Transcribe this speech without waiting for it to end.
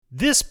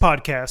This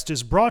podcast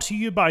is brought to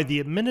you by the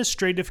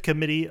Administrative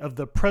Committee of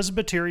the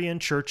Presbyterian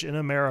Church in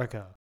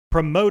America,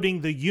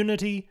 promoting the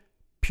unity,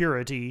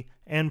 purity,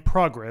 and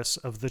progress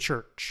of the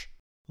Church.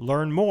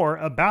 Learn more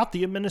about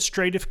the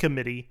Administrative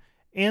Committee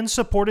and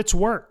support its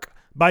work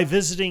by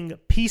visiting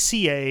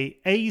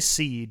pcaac.org.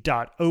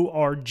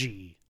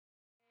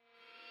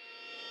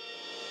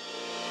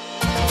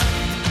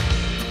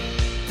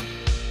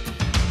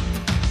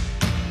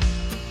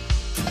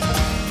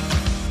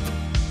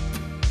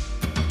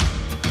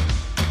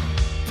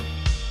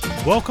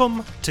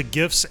 Welcome to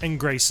Gifts and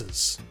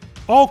Graces.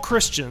 All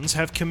Christians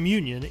have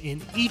communion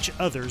in each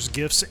other's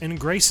gifts and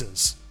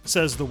graces,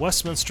 says the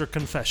Westminster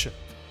Confession.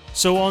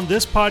 So on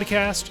this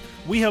podcast,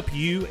 we help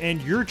you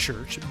and your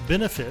church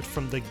benefit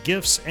from the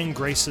gifts and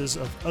graces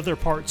of other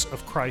parts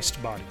of Christ's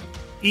body.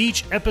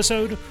 Each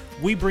episode,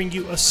 we bring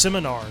you a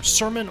seminar,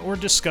 sermon, or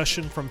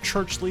discussion from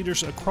church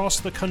leaders across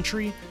the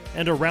country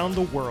and around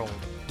the world,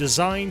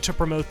 designed to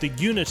promote the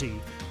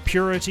unity,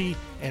 purity,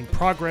 and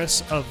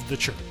progress of the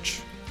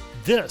church.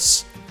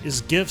 This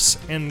is Gifts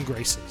and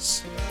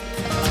Graces.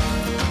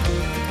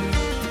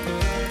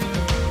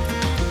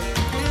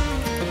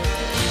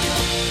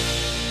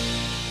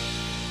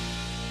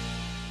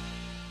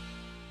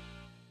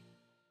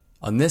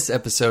 On this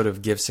episode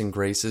of Gifts and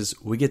Graces,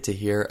 we get to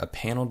hear a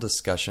panel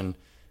discussion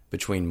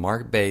between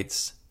Mark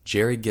Bates,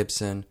 Jerry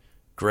Gibson,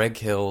 Greg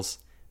Hills,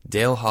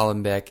 Dale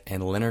Hollenbeck,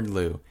 and Leonard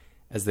Liu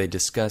as they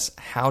discuss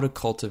how to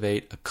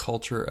cultivate a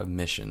culture of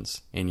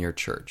missions in your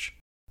church.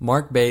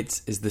 Mark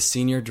Bates is the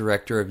Senior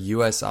Director of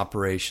U.S.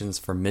 Operations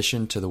for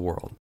Mission to the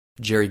World.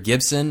 Jerry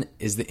Gibson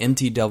is the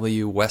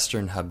MTW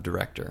Western Hub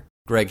Director.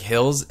 Greg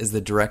Hills is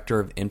the Director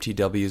of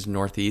MTW's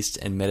Northeast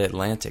and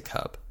Mid-Atlantic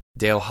Hub.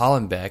 Dale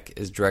Hollenbeck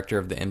is Director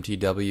of the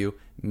MTW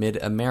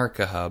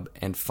Mid-America Hub.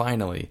 And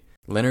finally,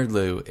 Leonard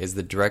Liu is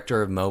the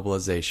Director of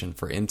Mobilization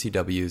for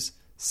MTW's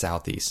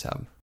Southeast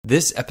Hub.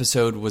 This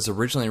episode was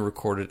originally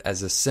recorded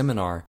as a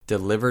seminar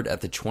delivered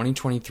at the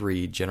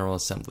 2023 General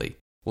Assembly.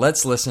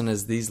 Let's listen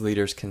as these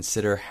leaders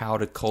consider how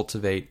to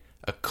cultivate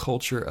a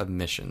culture of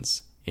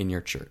missions in your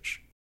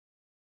church.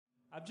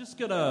 I'm just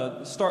going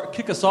to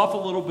kick us off a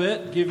little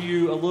bit, give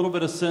you a little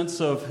bit of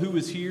sense of who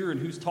is here and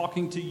who's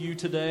talking to you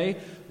today.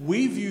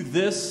 We view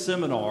this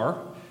seminar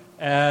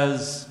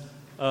as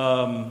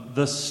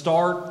the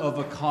start of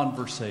a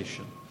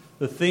conversation.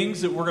 The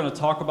things that we're going to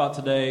talk about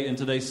today in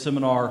today's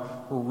seminar,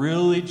 we're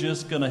really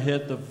just going to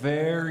hit the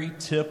very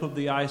tip of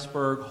the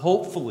iceberg,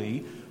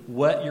 hopefully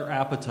whet your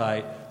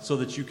appetite so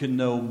that you can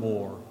know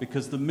more.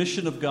 Because the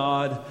mission of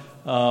God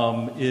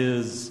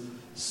is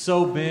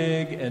so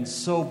big and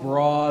so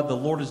broad. The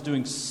Lord is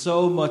doing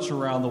so much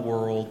around the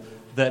world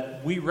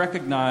that we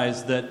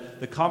recognize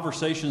that the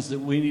conversations that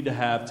we need to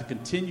have to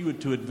continue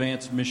to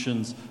advance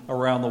missions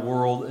around the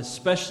world,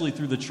 especially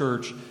through the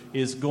church,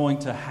 is going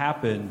to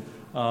happen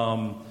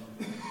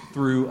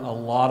through a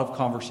lot of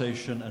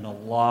conversation and a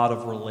lot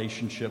of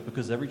relationship,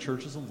 because every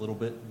church is a little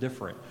bit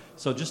different.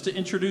 So just to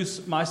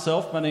introduce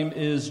myself, my name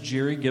is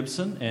Jerry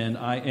Gibson, and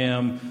I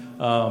am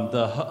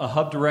a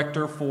hub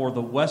director for the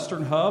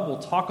Western Hub. We'll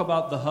talk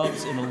about the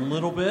hubs in a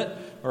little bit,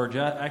 or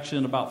actually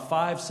in about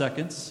 5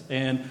 seconds.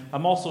 And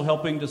I'm also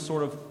helping to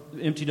sort of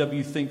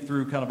MTW think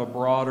through kind of a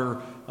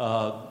broader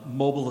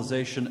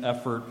mobilization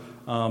effort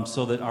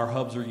so that our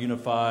hubs are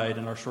unified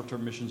and our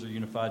short-term missions are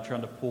unified,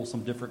 trying to pull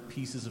some different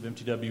pieces of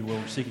MTW where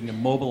we're seeking to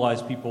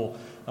mobilize people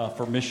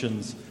for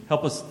missions,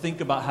 help us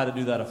think about how to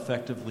do that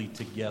effectively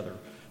together.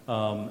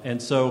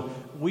 And so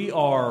we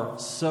are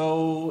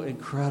so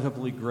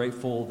incredibly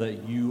grateful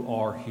that you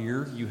are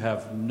here. You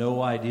have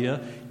no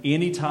idea.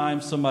 Anytime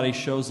somebody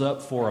shows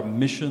up for a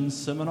missions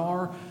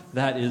seminar,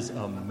 that is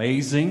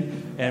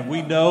amazing. And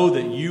we know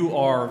that you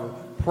are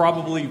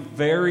probably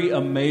very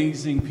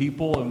amazing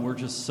people, and we're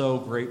just so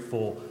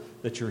grateful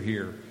that you're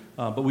here.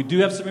 But we do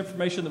have some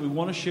information that we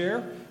want to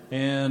share.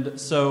 And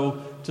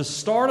so to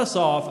start us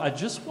off, I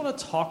just want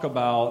to talk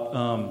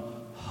about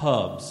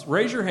hubs.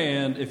 Raise your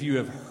hand if you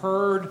have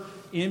heard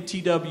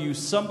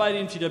somebody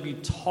in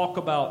MTW talk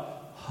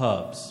about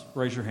hubs.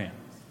 Raise your hand.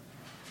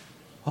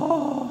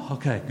 Oh,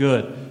 okay,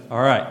 good.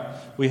 All right.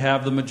 We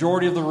have the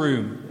majority of the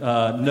room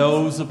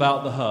knows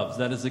about the hubs.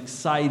 That is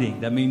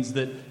exciting. That means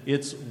that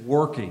it's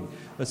working.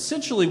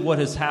 Essentially what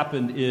has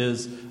happened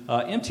is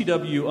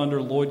MTW,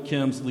 under Lloyd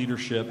Kim's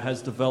leadership,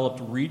 has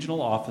developed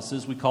regional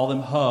offices, we call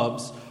them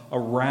hubs,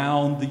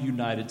 around the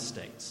United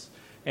States.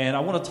 And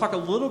I want to talk a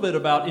little bit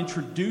about,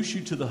 introduce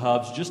you to the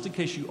hubs, just in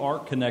case you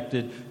aren't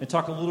connected, and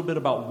talk a little bit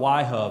about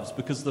why hubs,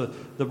 because the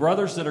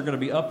brothers that are going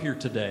to be up here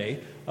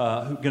today, who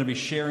are going to be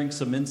sharing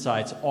some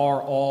insights,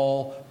 are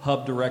all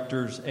hub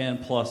directors,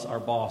 and plus our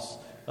boss,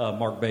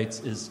 Mark Bates,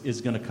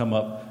 is going to come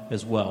up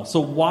as well. So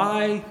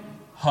why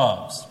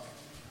hubs?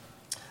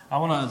 I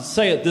want to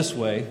say it this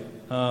way.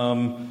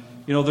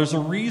 There's a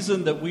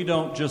reason that we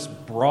don't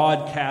just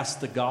broadcast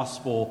the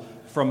gospel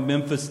from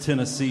Memphis,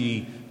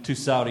 Tennessee to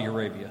Saudi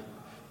Arabia.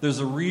 There's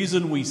a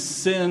reason we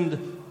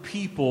send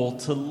people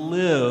to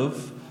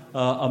live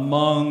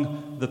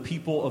among the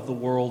people of the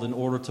world in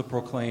order to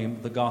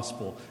proclaim the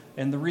gospel.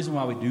 And the reason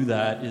why we do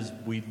that is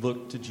we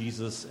look to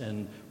Jesus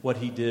and what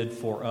he did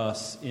for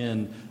us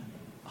in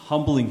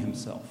humbling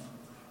himself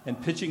and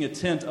pitching a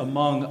tent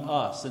among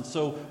us. And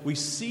so we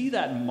see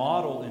that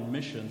model in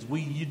missions.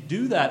 You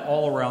do that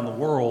all around the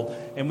world,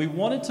 and we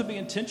wanted to be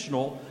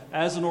intentional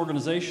as an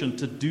organization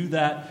to do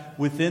that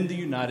within the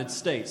United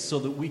States so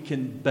that we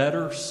can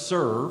better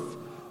serve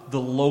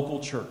the local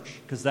church,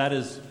 because that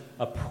is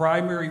a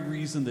primary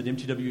reason that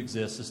MTW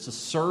exists, is to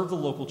serve the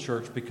local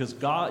church, because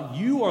God,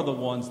 you are the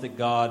ones that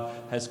God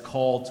has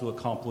called to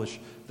accomplish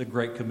the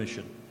Great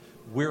Commission.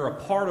 We're a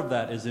part of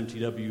that as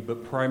MTW,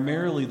 but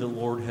primarily the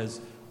Lord has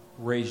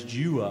raised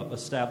you up,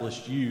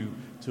 established you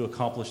to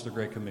accomplish the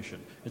Great Commission.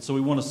 And so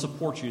we want to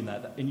support you in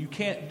that. And you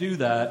can't do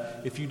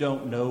that if you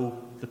don't know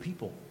the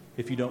people,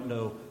 if you don't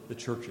know the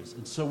churches.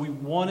 And so we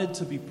wanted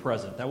to be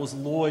present. That was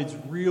Lloyd's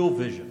real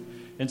vision.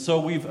 And so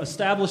we've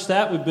established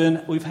that.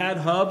 We've had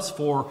hubs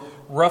for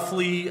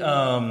roughly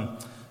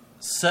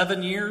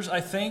 7 years,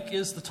 I think,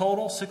 is the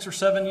total, 6 or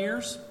 7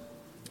 years.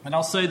 And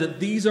I'll say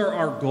that these are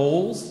our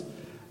goals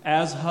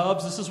as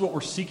hubs. This is what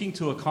we're seeking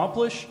to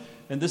accomplish.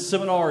 And this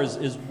seminar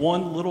is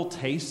one little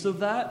taste of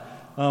that.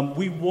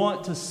 We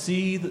want to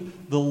see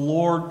the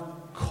Lord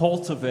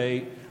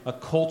cultivate a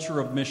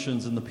culture of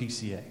missions in the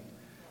PCA.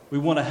 We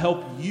want to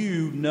help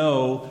you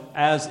know,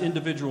 as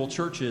individual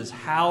churches,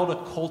 how to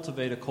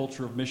cultivate a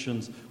culture of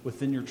missions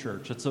within your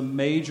church. It's a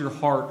major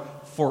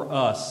heart for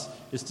us,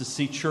 is to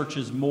see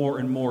churches more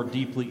and more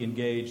deeply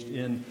engaged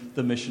in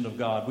the mission of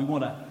God.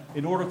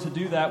 In order to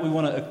do that, we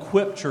want to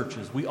equip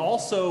churches. We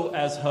also,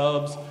 as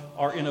hubs,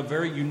 are in a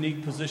very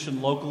unique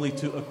position locally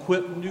to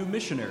equip new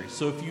missionaries.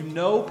 So if you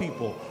know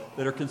people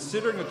that are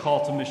considering a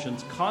call to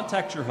missions,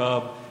 contact your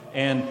hub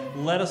and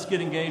let us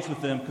get engaged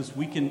with them, because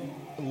we can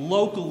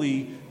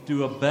locally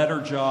do a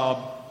better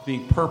job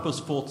being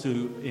purposeful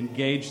to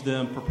engage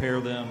them, prepare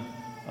them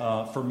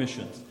for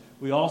missions.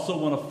 We also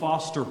want to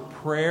foster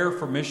prayer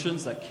for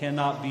missions. That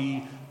cannot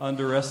be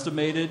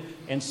underestimated.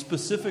 And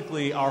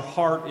specifically, our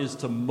heart is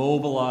to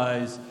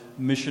mobilize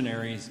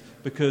missionaries,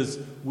 because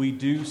we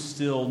do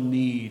still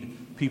need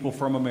people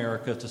from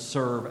America to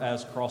serve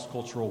as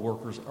cross-cultural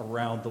workers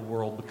around the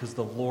world, because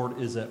the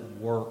Lord is at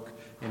work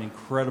in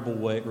incredible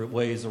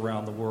ways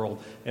around the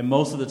world. And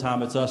most of the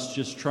time, it's us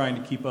just trying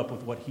to keep up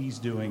with what he's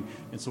doing.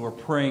 And so we're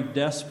praying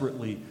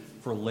desperately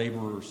for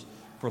laborers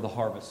for the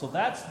harvest. So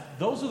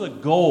those are the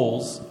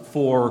goals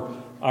for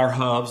our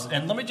hubs.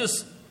 And let me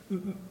just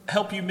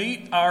help you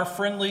meet our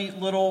friendly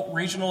little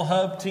regional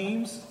hub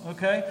teams,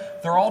 okay?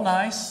 They're all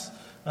nice.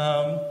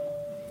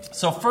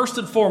 So first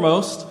and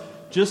foremost,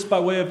 just by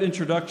way of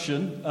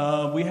introduction,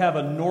 we have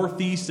a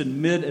Northeast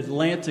and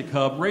Mid-Atlantic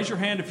hub. Raise your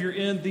hand if you're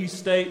in these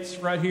states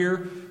right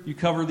here. You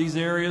cover these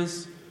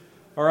areas.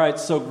 All right,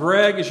 so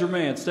Greg is your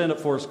man. Stand up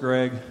for us,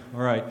 Greg.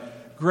 All right.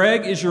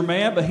 Greg is your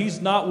man, but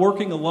he's not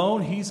working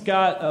alone. He's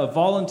got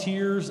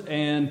volunteers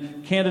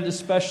and candidate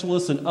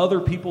specialists and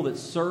other people that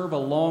serve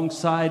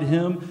alongside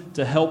him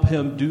to help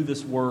him do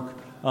this work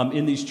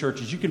in these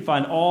churches. You can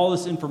find all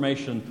this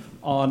information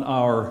on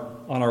our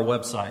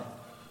website.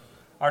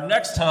 Our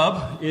next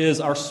hub is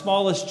our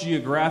smallest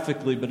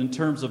geographically, but in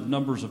terms of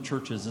numbers of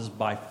churches is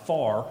by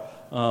far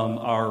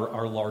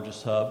our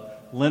largest hub.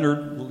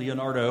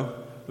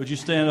 Leonardo, would you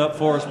stand up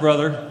for us,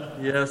 brother?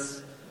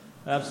 Yes,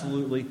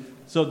 absolutely.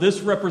 So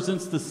this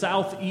represents the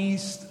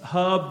Southeast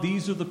hub.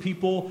 These are the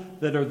people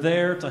that are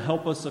there to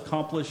help us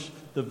accomplish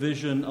the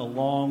vision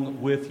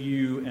along with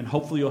you, and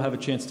hopefully you'll have a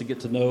chance to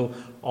get to know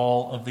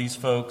all of these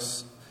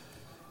folks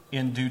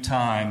in due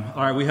time.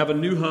 All right, we have a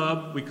new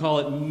hub. We call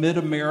it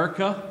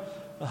Mid-America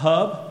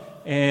Hub.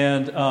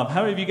 And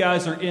how many of you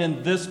guys are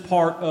in this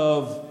part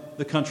of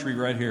the country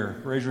right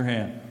here? Raise your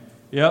hand.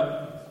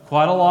 Yep,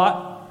 quite a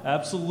lot.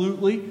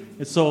 Absolutely.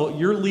 And so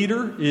your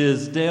leader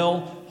is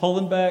Dale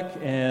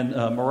Hollenbeck, and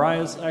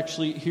Mariah's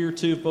actually here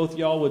too. If both of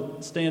y'all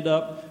would stand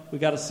up, we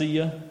got to see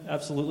you.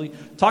 Absolutely.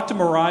 Talk to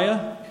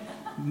Mariah.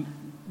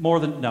 No,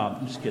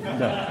 I'm just kidding.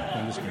 No,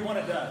 I'm just kidding. If you want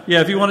it done.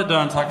 Yeah, if you want it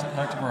done, talk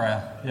to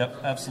Mariah. Yep,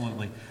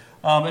 absolutely.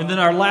 And then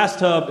our last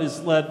hub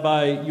is led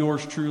by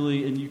yours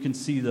truly, and you can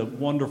see the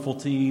wonderful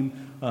team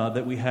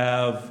that we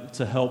have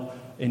to help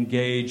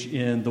engage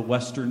in the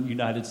Western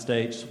United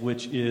States,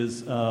 which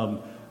is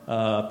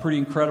pretty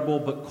incredible,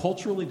 but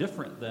culturally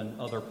different than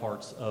other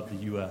parts of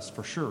the U.S.,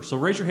 for sure. So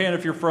raise your hand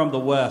if you're from the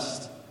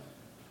West.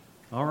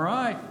 All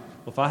right.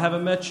 Well, if I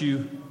haven't met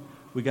you,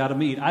 we got to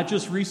meet. I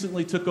just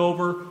recently took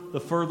over the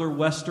further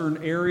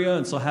western area,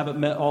 and so I haven't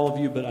met all of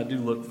you, but I do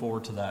look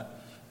forward to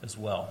that as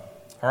well.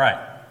 All right.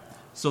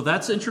 So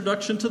that's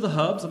introduction to the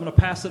hubs. I'm going to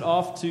pass it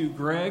off to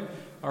Greg,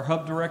 our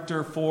hub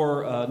director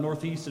for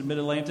Northeast and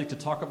Mid-Atlantic, to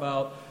talk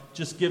about,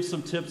 just give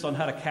some tips on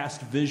how to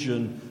cast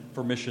vision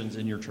for missions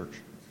in your church.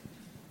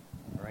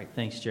 All right,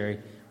 thanks, Jerry.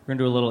 We're going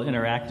to do a little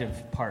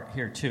interactive part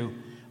here too.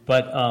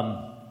 But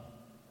I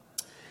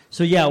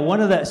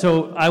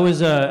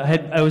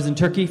was in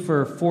Turkey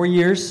for 4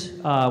 years.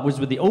 Was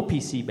with the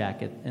OPC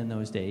back in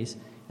those days,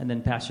 and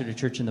then pastored a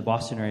church in the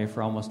Boston area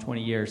for almost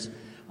 20 years.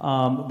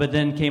 but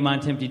then came on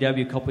to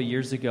MTW a couple of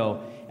years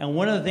ago. And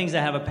one of the things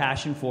I have a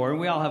passion for, and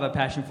we all have a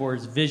passion for,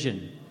 is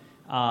vision.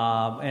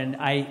 And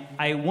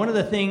one of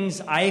the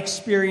things I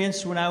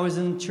experienced when I was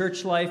in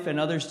church life, and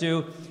others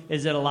do,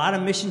 is that a lot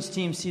of missions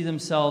teams see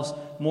themselves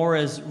more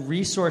as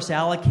resource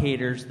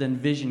allocators than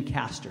vision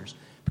casters.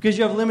 Because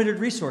you have limited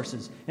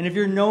resources. And if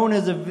you're known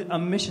as a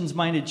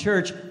missions-minded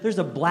church, there's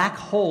a black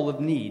hole of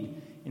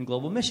need in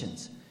global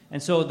missions.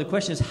 And so the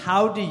question is,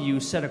 how do you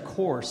set a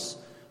course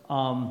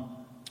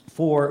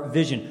for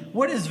vision?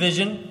 What is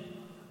vision?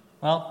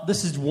 Well,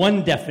 this is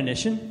one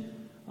definition.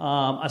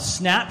 A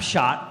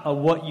snapshot of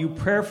what you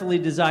prayerfully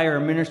desire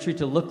a ministry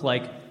to look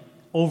like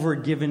over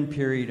a given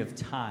period of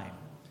time.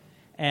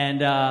 And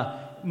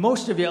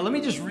most of you, let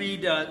me just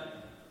read,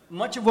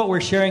 much of what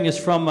we're sharing is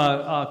from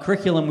a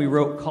curriculum we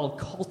wrote called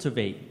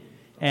Cultivate.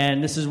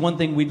 And this is one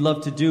thing we'd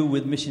love to do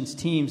with missions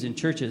teams in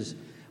churches.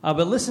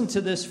 But listen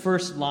to this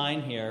first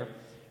line here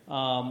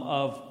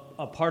of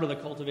a part of the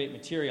Cultivate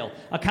material.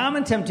 A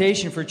common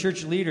temptation for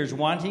church leaders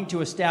wanting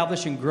to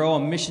establish and grow a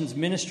missions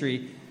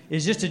ministry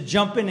is just to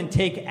jump in and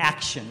take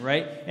action,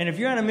 right? And if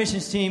you're on a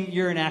missions team,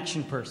 you're an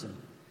action person.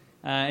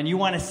 And you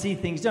want to see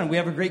things done. We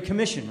have a great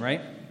commission,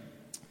 right?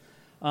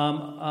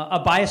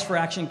 A bias for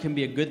action can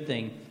be a good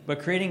thing,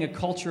 but creating a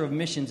culture of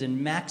missions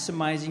and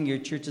maximizing your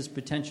church's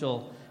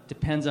potential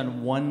depends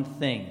on one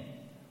thing: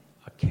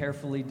 a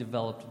carefully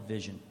developed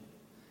vision.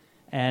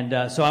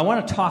 And so I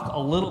want to talk a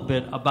little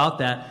bit about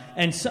that.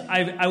 And so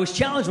I was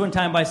challenged one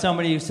time by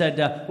somebody who said,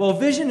 well,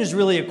 vision is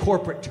really a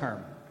corporate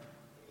term.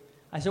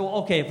 I said, well,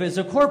 okay, if it's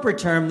a corporate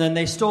term, then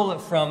they stole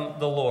it from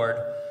the Lord.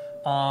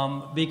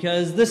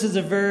 Because this is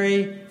a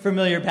very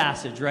familiar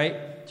passage,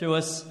 right, to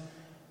us.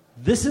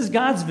 This is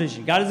God's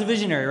vision. God is a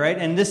visionary, right?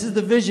 And this is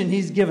the vision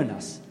He's given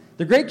us.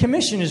 The Great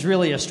Commission is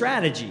really a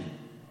strategy.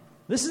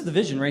 This is the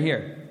vision right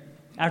here.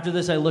 After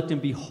this I looked,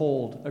 and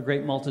behold, a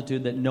great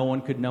multitude that no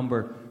one could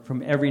number,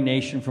 from every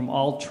nation, from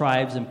all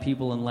tribes and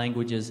people and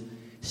languages,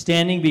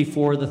 standing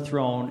before the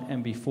throne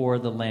and before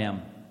the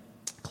Lamb,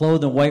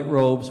 clothed in white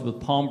robes with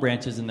palm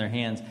branches in their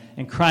hands,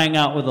 and crying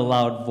out with a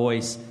loud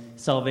voice,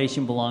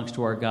 salvation belongs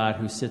to our God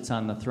who sits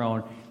on the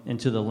throne and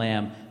to the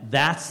Lamb.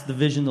 That's the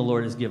vision the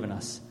Lord has given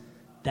us.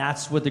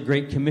 That's what the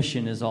Great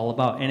Commission is all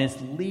about. And it's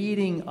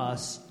leading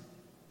us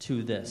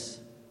to this.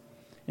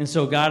 And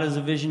so God is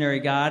a visionary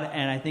God,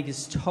 and I think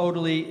it's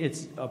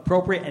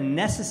appropriate and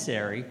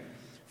necessary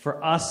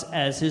for us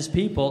as His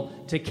people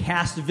to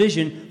cast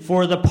vision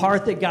for the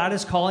part that God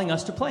is calling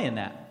us to play in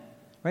that.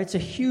 Right? It's a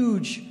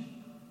huge,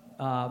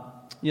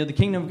 the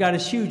kingdom of God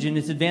is huge, and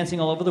it's advancing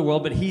all over the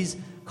world, but He's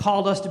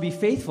called us to be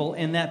faithful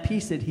in that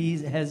piece that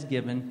He has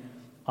given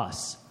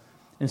us.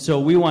 And so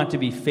we want to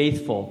be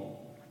faithful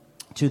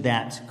to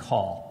that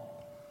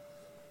call.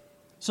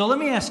 So let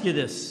me ask you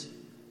this,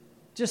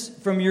 just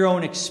from your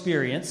own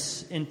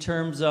experience in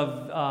terms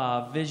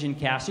of vision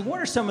casting, what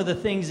are some of the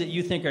things that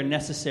you think are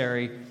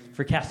necessary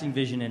for casting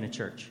vision in a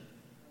church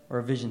or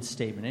a vision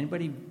statement?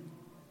 Anybody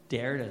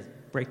dare to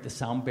break the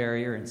sound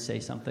barrier and say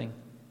something?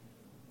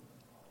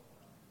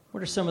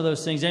 What are some of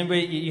those things?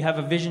 Anybody, you have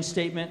a vision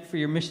statement for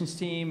your missions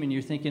team and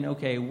you're thinking,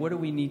 okay, what do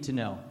we need to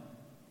know?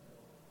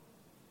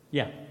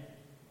 Yeah.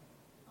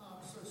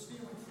 So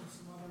stealing from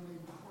some other maybe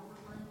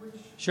corporate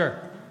language. Sure.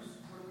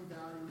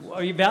 What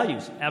are your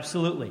values?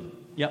 Absolutely.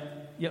 Yep.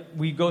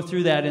 We go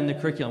through that in the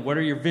curriculum. What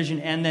are your vision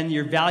and then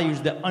your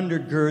values that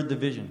undergird the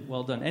vision?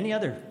 Well done. Any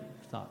other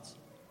thoughts?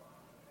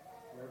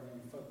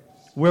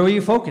 Where will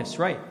you focus?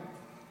 Right.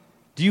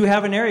 Do you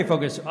have an area of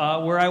focus?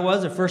 Where I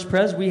was at First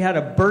Pres, we had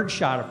a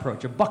birdshot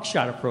approach, a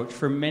buckshot approach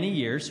for many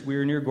years. We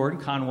were near Gordon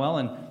Conwell,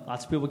 and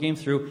lots of people came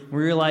through.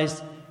 We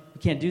realized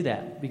we can't do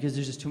that because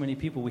there's just too many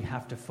people. We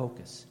have to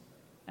focus.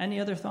 Any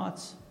other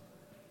thoughts?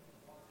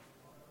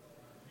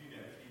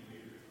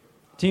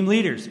 Team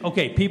leaders.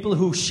 Okay, people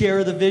who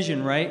share the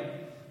vision, right?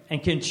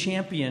 And can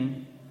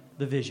champion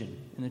the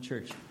vision in the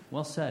church.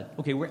 Well said.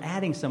 Okay, we're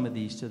adding some of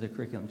these to the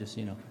curriculum, just so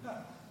you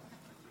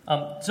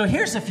know. So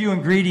here's a few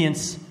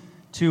ingredients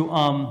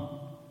to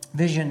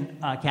vision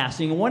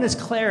casting. One is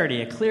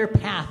clarity, a clear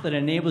path that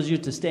enables you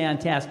to stay on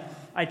task.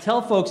 I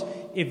tell folks,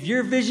 if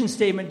your vision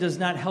statement does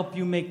not help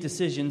you make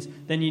decisions,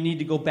 then you need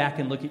to go back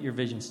and look at your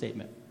vision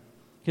statement.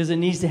 Because it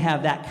needs to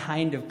have that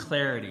kind of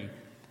clarity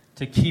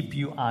to keep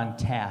you on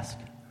task.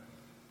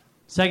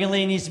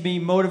 Secondly, it needs to be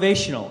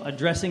motivational,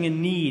 addressing a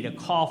need, a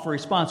call for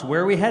response.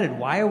 Where are we headed?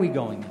 Why are we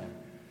going there?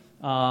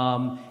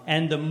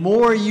 And the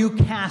more you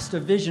cast a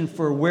vision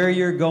for where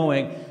you're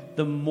going,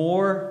 the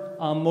more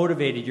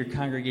motivated your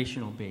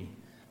congregation will be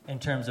in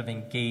terms of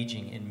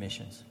engaging in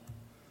missions.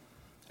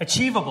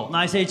 Achievable. Now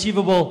I say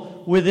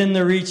achievable within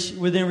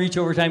reach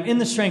over time, in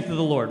the strength of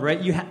the Lord, right?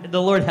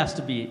 The Lord has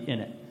to be in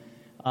it.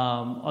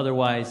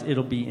 Otherwise,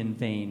 it'll be in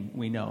vain,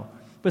 we know.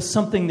 But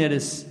something that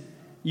is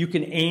you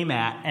can aim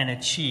at and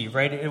achieve,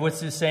 right?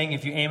 What's this saying?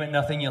 If you aim at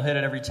nothing, you'll hit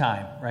it every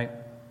time, right?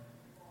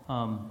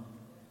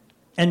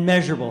 And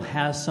measurable,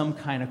 has some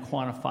kind of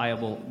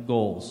quantifiable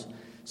goals.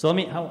 So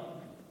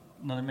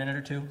another minute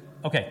or two?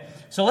 Okay,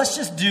 so let's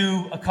just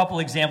do a couple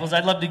examples.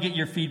 I'd love to get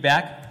your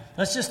feedback.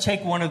 Let's just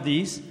take one of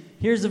these.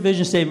 Here's a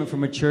vision statement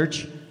from a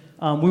church.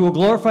 We will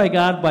glorify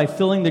God by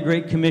filling the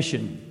Great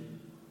Commission.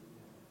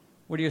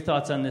 What are your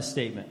thoughts on this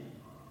statement?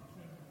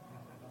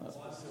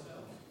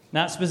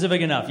 Not specific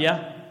enough,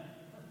 yeah?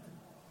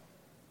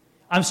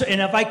 I'm sorry,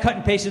 and if I cut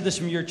and pasted this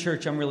from your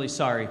church, I'm really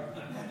sorry.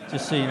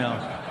 Just so you know.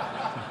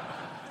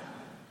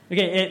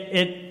 Okay,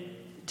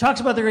 it talks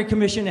about the Great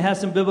Commission. It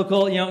has some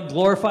biblical,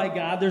 glorify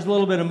God. There's a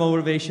little bit of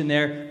motivation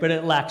there, but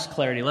it lacks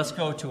clarity. Let's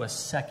go to a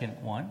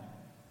second one.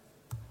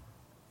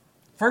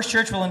 First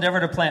Church will endeavor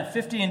to plant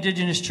 50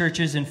 indigenous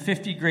churches in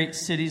 50 great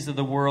cities of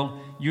the world,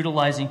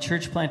 utilizing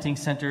church planting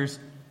centers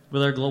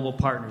with our global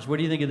partners. What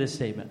do you think of this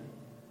statement?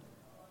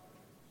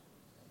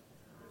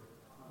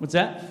 What's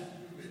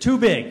that? Too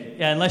big.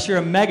 Yeah, unless you're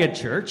a mega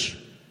church.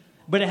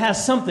 But it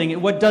has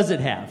something. What does it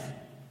have?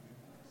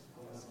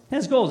 It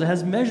has goals. It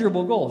has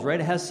measurable goals,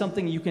 right? It has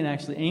something you can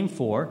actually aim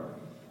for.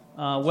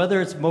 Whether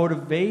it's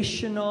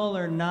motivational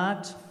or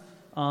not,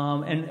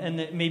 and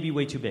it may be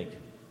way too big.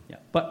 Yeah,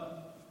 but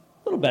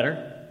a little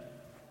better.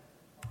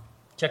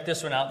 Check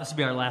this one out. This will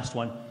be our last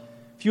one.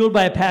 Fueled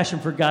by a passion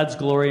for God's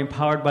glory,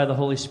 empowered by the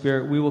Holy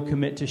Spirit, we will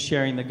commit to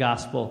sharing the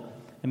gospel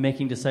and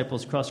making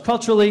disciples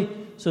cross-culturally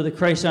so that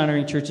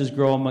Christ-honoring churches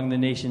grow among the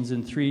nations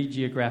in 3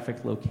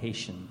 geographic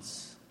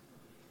locations.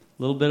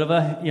 A little bit of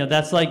a,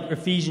 that's like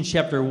Ephesians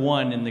chapter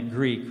 1 in the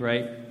Greek,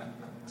 right? It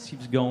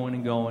keeps going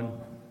and going.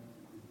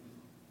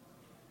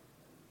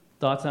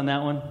 Thoughts on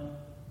that one?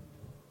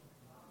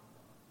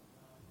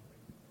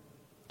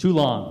 Too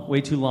long. Way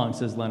too long,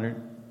 says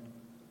Leonard.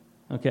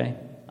 Okay.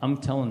 I'm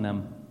telling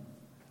them,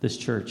 this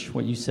church,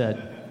 what you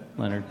said,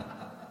 Leonard.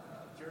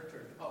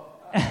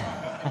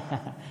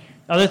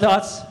 Other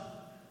thoughts?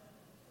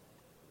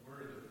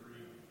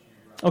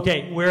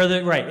 Okay, where are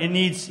the, right, it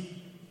needs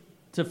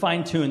to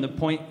fine-tune the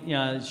point,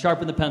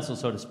 sharpen the pencil,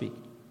 so to speak.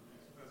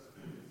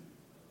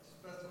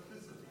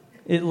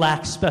 It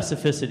lacks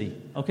specificity.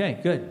 Okay,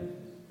 good,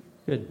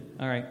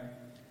 all right.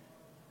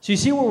 So you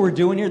see what we're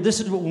doing here?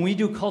 This is what, when we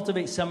do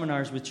Cultivate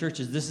seminars with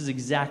churches, this is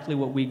exactly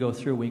what we go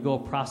through. We go a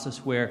process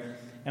where,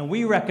 and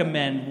we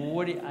recommend,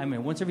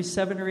 once every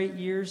 7 or 8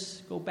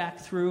 years, go back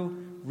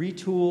through,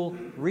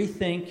 retool,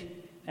 rethink,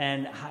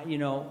 and,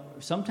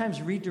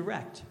 sometimes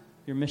redirect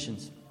your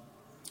missions.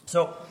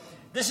 So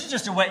this is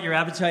just to whet your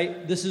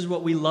appetite. This is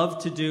what we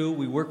love to do.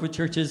 We work with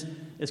churches.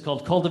 It's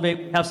called Cultivate.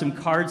 We have some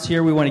cards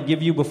here we want to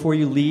give you before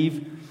you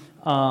leave.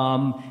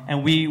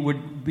 And we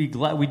would be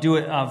glad. We do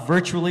it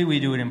virtually. We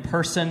do it in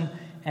person.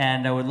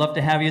 And I would love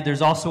to have you.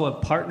 There's also a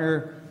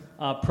partner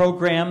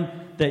program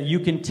that you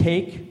can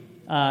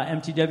take,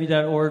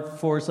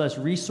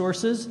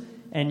 mtw.org/resources.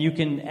 And you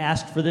can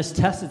ask for this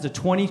test. It's a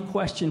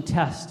 20-question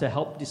test to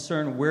help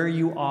discern where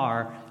you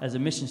are as a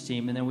missions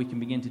team. And then we can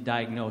begin to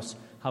diagnose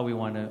how we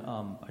want to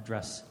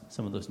address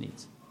some of those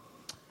needs.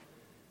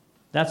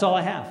 That's all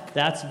I have.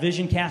 That's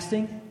vision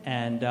casting,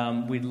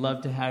 and we'd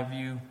love to have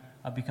you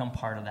become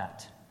part of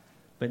that.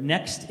 But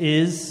next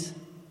is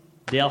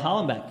Dale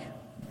Hollenbeck.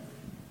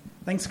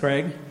 Thanks,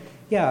 Greg.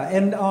 Yeah,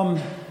 and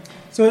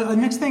so the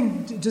next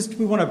thing, just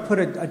we want to put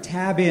a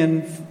tab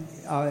in,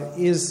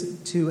 is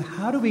to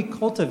how do we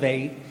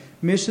cultivate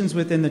missions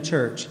within the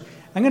church.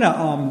 I'm going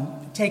to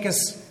take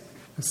us,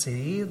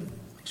 make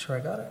sure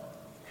I got it.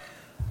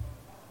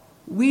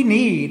 We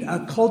need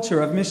a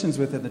culture of missions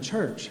within the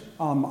church.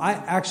 I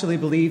actually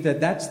believe that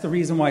that's the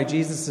reason why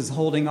Jesus is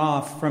holding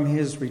off from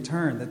his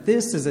return, that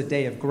this is a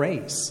day of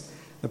grace.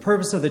 The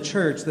purpose of the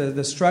church,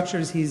 the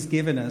structures he's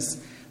given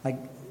us, like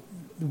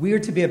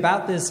we're to be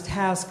about this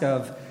task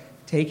of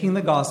taking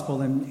the gospel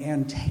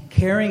and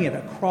carrying it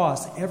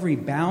across every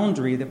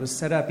boundary that was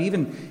set up,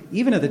 even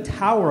at the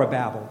Tower of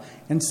Babel.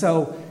 And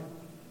so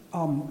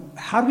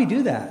how do we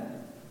do that?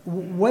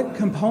 What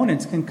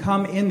components can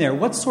come in there?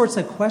 What sorts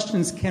of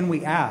questions can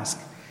we ask?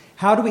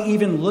 How do we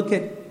even look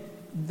at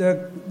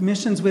the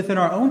missions within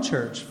our own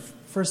church?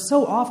 For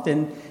so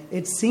often,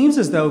 it seems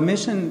as though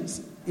missions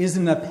is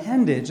an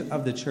appendage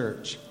of the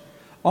church,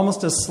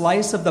 almost a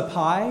slice of the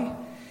pie.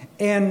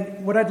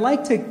 And what I'd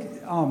like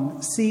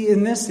to see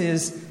in this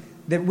is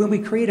that when we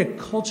create a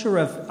culture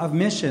of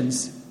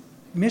missions,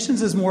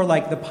 missions is more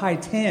like the pie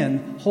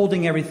tin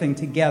holding everything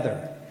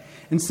together.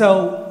 And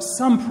so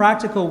some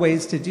practical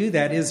ways to do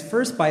that is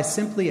first by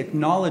simply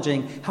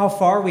acknowledging how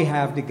far we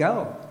have to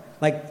go.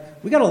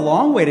 Like, we got a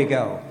long way to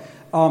go.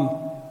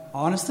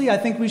 Honestly, I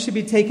think we should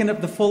be taking up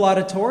the full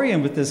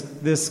auditorium with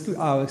this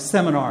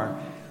seminar.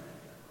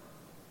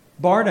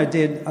 Barna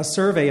did a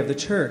survey of the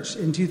church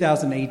in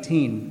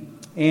 2018.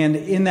 And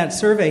in that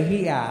survey,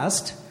 he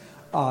asked,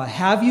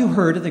 have you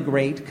heard of the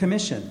Great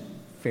Commission?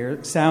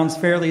 Sounds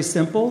fairly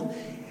simple.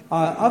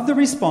 Of the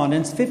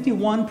respondents,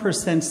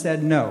 51%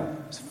 said no,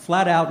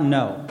 flat out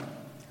no.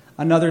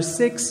 Another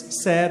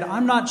 6 said,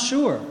 I'm not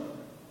sure.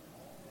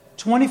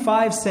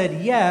 25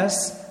 said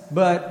yes,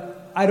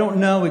 but I don't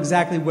know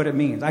exactly what it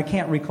means. I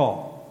can't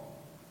recall.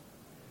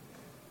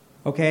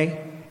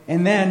 Okay?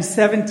 And then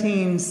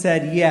 17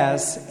 said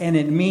yes, and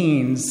it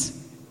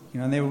means,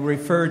 they will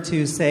refer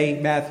to, say,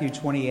 Matthew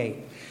 28.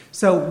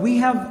 So we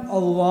have a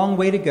long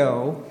way to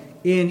go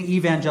in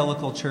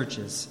evangelical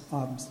churches.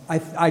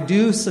 I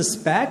do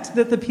suspect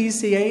that the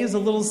PCA is a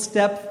little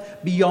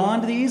step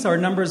beyond these. Our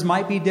numbers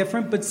might be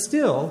different, but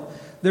still,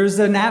 there's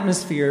an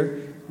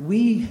atmosphere.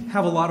 We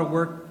have a lot of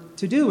work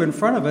to do in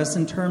front of us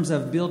in terms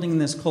of building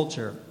this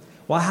culture.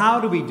 Well, how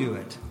do we do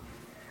it?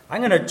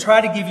 I'm going to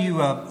try to give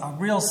you a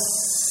real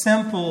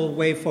simple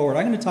way forward.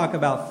 I'm going to talk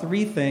about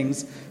three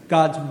things: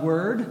 God's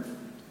Word,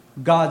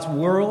 God's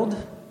world,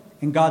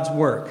 and God's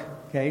work.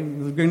 Okay,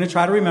 we're going to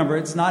try to remember.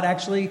 It's not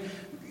actually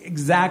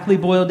exactly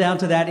boiled down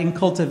to that in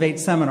Cultivate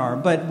seminar,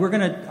 but I'm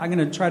going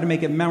to try to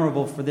make it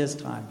memorable for this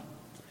time.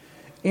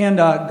 And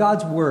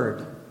God's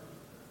Word.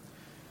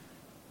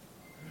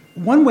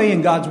 One way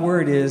in God's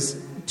Word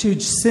is to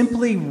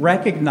simply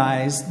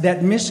recognize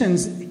that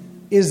missions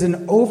is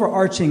an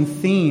overarching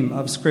theme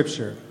of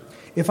Scripture.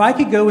 If I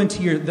could go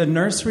into the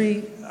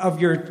nursery of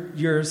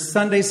your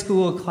Sunday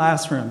school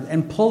classroom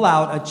and pull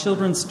out a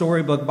children's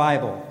storybook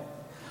Bible,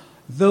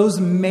 those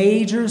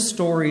major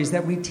stories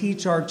that we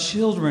teach our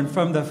children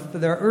from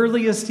their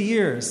earliest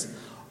years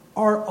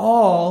are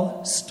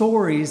all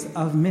stories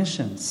of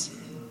missions.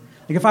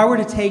 Like if I were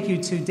to take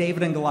you to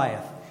David and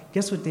Goliath,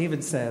 guess what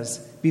David says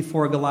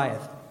before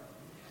Goliath?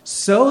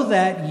 So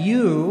that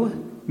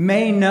you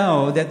may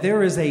know that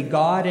there is a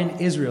God in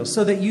Israel,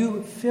 so that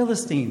you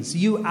Philistines,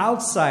 you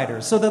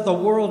outsiders, so that the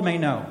world may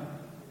know.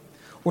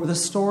 Or the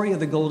story of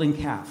the golden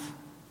calf.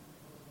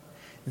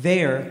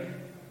 There,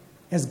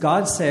 as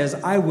God says,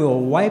 I will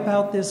wipe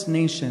out this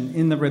nation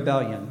in the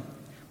rebellion.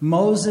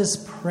 Moses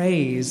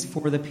prays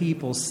for the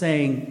people,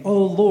 saying,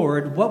 "O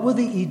Lord, what will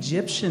the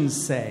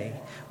Egyptians say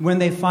when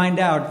they find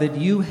out that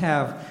you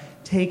have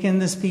taken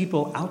this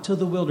people out to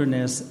the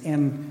wilderness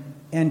and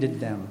ended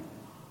them?"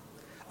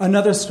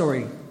 Another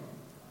story,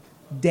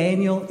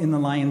 Daniel in the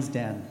lion's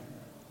den.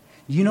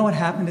 You know what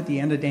happened at the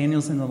end of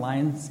Daniel's in the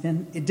lion's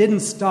den? It didn't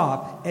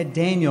stop at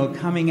Daniel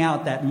coming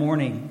out that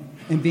morning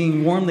and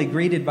being warmly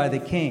greeted by the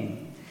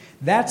king.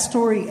 That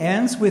story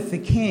ends with the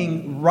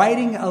king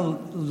writing a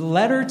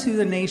letter to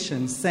the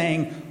nation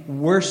saying,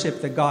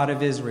 worship the God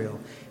of Israel.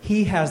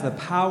 He has the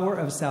power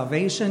of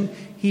salvation.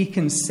 He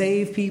can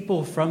save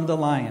people from the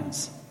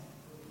lions.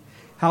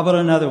 How about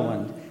another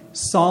one?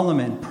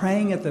 Solomon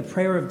praying at the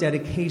prayer of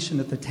dedication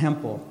at the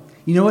temple.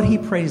 You know what he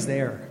prays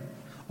there?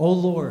 "O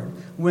Lord,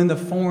 when the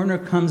foreigner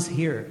comes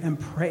here and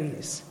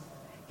prays,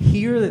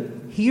 hear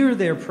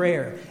their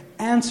prayer,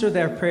 answer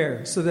their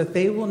prayer, so that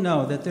they will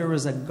know that there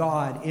is a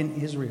God in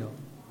Israel."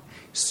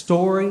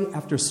 Story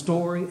after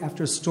story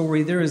after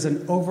story, there is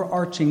an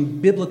overarching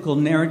biblical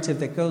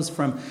narrative that goes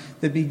from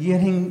the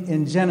beginning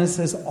in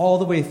Genesis all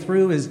the way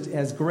through,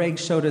 as Greg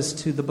showed us,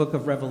 to the book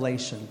of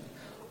Revelation.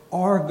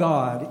 Our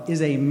God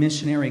is a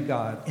missionary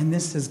God, and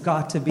this has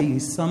got to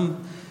be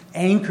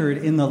anchored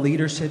in the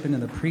leadership and in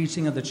the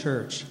preaching of the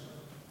church.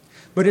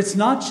 But it's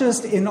not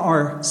just in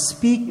our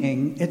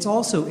speaking, it's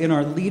also in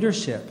our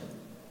leadership.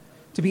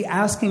 To be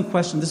asking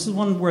questions. This is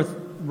one worth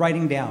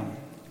writing down.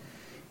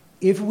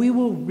 If we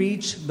will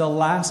reach the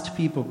last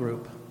people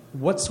group,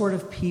 what sort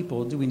of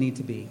people do we need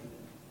to be?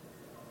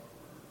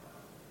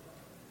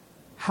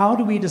 How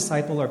do we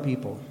disciple our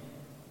people?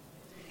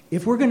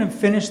 If we're going to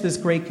finish this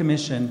Great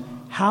Commission,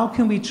 how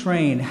can we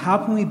train? How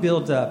can we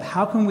build up?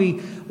 How can we,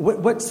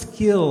 what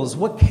skills,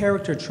 what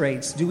character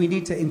traits do we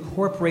need to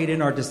incorporate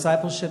in our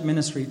discipleship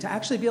ministry to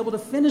actually be able to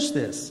finish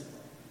this?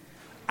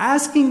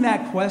 Asking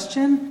that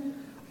question,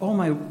 oh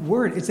my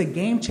word, it's a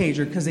game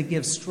changer because it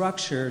gives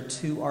structure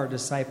to our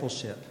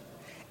discipleship.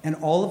 And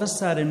all of a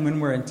sudden, when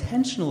we're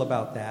intentional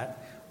about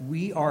that,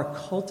 we are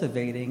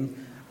cultivating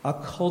a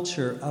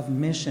culture of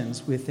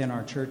missions within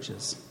our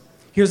churches.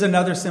 Here's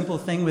another simple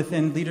thing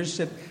within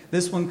leadership.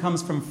 This one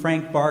comes from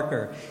Frank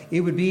Barker.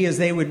 It would be as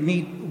they would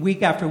meet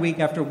week after week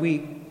after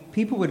week,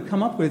 people would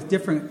come up with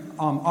different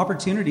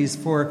opportunities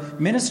for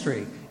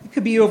ministry. It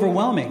could be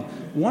overwhelming.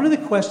 One of the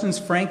questions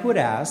Frank would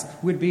ask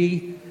would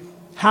be,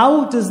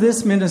 how does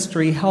this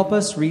ministry help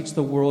us reach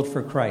the world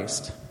for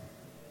Christ?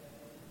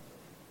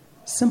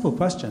 Simple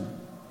question.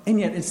 And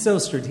yet it's so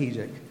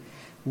strategic.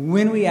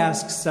 When we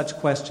ask such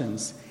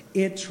questions,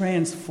 it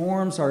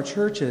transforms our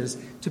churches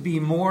to be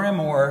more and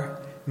more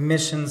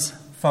missions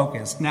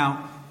focused.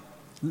 Now,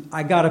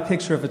 I got a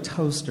picture of a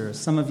toaster.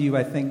 Some of you,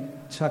 I think,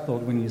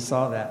 chuckled when you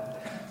saw that.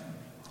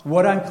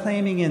 What I'm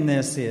claiming in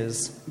this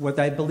is, what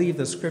I believe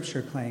the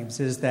scripture claims,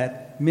 is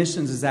that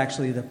missions is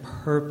actually the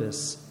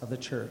purpose of the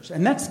church.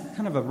 And that's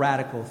kind of a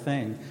radical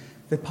thing.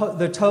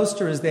 The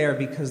toaster is there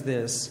because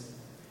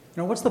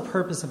what's the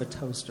purpose of a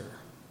toaster?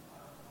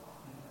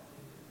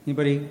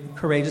 Anybody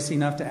courageous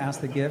enough to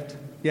ask the gift?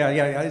 Yeah.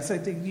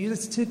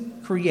 It's to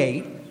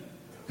create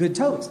good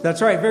toast.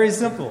 That's right, very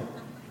simple.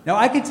 Now,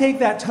 I could take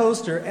that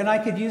toaster and I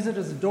could use it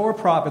as a door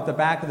prop at the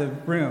back of the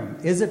room.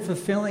 Is it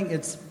fulfilling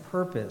its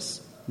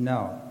purpose?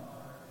 No.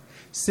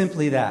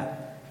 Simply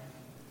that.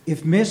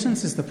 If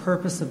missions is the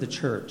purpose of the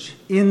church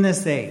in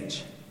this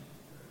age,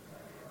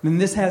 then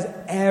this has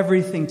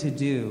everything to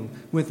do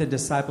with the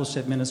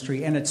discipleship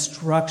ministry, and it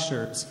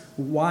structures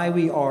why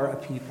we are a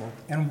people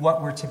and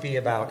what we're to be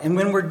about. And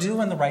when we're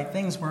doing the right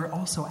things, we're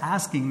also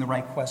asking the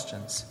right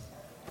questions.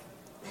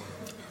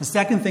 The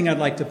second thing I'd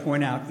like to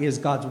point out is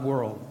God's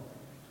world.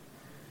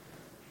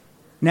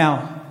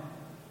 Now,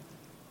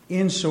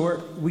 in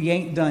short, we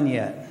ain't done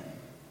yet.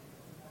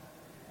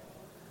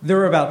 There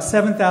are about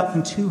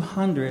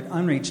 7,200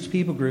 unreached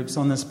people groups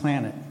on this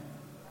planet.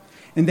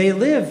 And they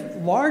live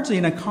largely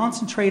in a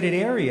concentrated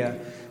area,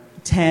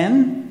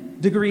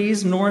 10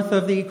 degrees north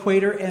of the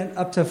equator and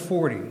up to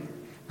 40,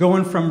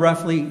 going from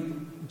roughly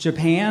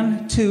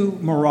Japan to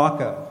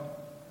Morocco.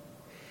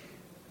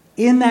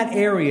 In that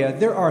area,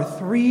 there are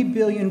 3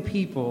 billion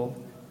people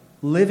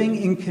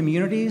living in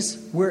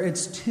communities where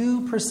it's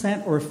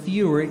 2% or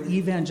fewer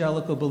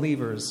evangelical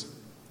believers,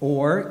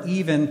 or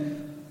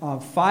even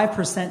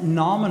 5%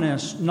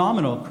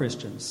 nominal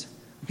Christians.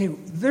 Okay,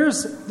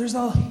 there's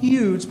a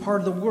huge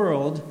part of the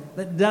world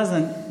that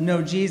doesn't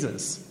know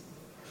Jesus.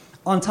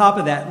 On top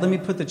of that, let me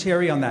put the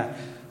cherry on that.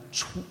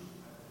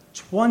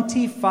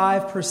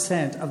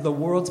 25% of the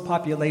world's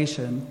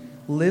population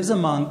lives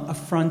among a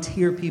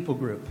frontier people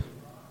group.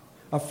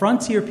 A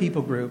frontier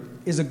people group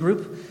is a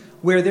group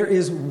where there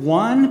is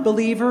one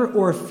believer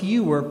or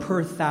fewer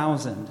per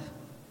 1,000.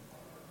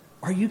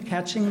 Are you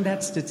catching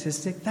that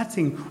statistic? That's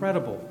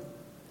incredible.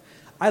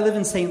 I live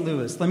in St.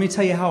 Louis. Let me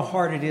tell you how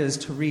hard it is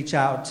to reach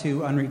out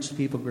to unreached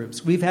people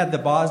groups. We've had the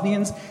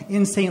Bosnians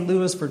in St.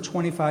 Louis for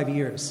 25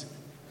 years.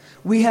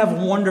 We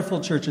have wonderful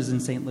churches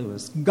in St.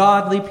 Louis,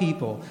 godly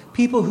people,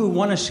 people who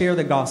want to share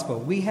the gospel.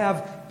 We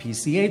have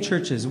PCA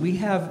churches. We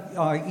have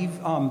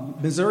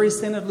Missouri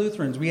Synod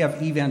Lutherans. We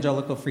have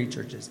evangelical free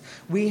churches.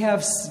 We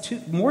have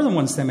more than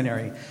one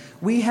seminary.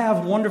 We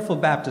have wonderful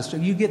Baptists.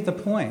 You get the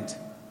point.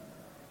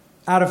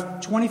 Out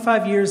of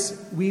 25 years,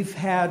 we've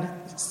had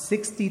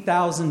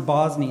 60,000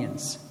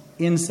 Bosnians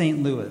in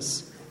St.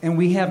 Louis, and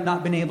we have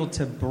not been able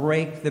to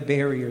break the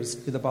barriers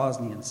to the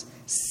Bosnians.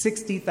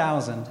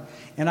 60,000.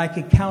 And I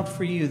could count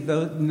for you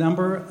the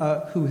number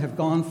who have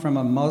gone from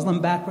a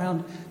Muslim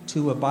background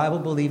to a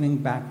Bible-believing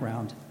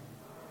background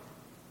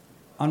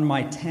on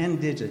my 10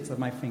 digits of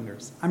my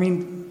fingers. I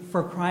mean,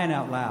 for crying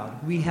out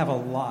loud, we have a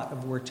lot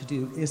of work to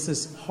do. This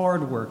is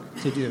hard work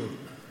to do.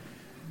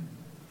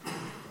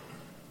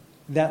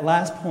 That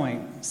last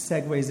point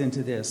segues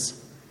into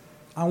this.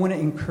 I want to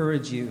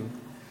encourage you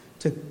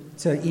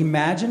to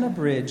imagine a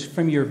bridge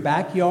from your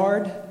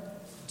backyard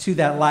to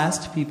that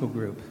last people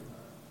group.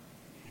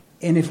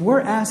 And if we're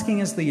asking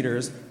as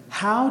leaders,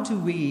 how do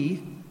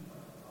we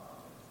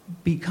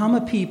become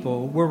a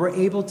people where we're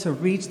able to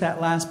reach that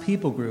last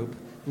people group?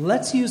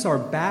 Let's use our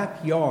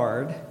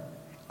backyard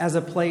as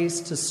a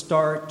place to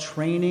start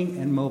training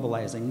and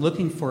mobilizing,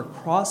 looking for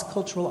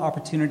cross-cultural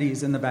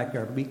opportunities in the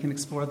backyard. We can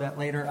explore that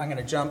later. I'm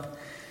going to jump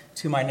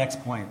to my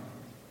next point.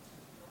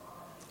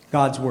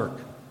 God's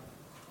work.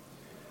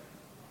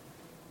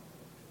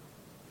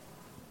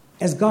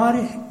 As God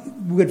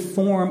would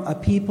form a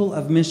people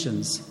of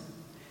missions,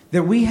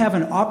 that we have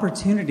an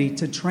opportunity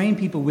to train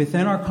people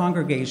within our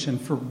congregation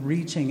for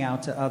reaching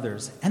out to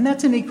others. And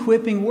that's an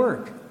equipping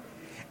work.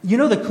 You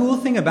know, the cool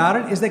thing about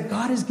it is that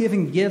God is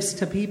giving gifts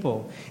to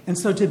people. And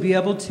so to be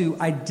able to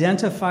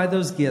identify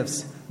those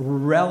gifts,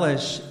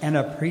 relish and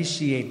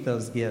appreciate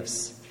those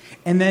gifts,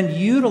 and then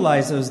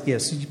utilize those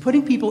gifts,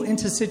 putting people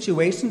into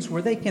situations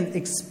where they can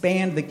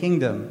expand the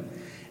kingdom.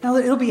 Now,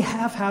 it'll be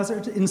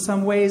haphazard in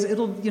some ways.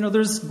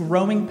 There's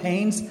growing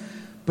pains,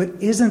 but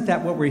isn't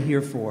that what we're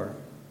here for?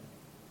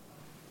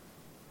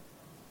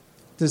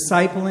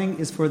 Discipling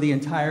is for the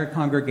entire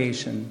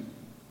congregation.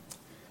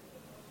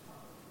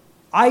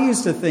 I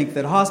used to think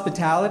that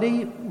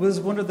hospitality was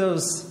one of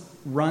those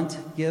runt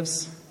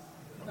gifts.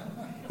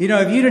 You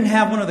know, if you didn't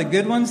have one of the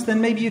good ones,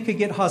 then maybe you could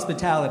get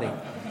hospitality.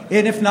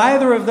 And if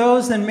neither of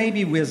those, then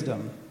maybe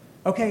wisdom.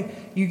 Okay,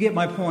 you get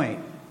my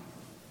point.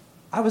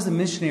 I was a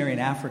missionary in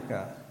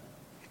Africa.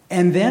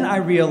 And then I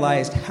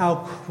realized how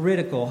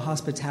critical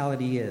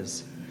hospitality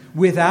is.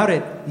 Without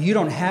it, you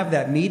don't have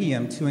that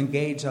medium to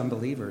engage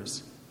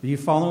unbelievers. Are you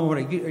following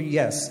what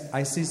yes,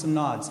 I see some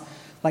nods.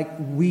 Like,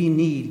 we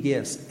need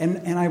gifts.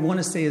 And I want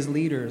to say as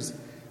leaders,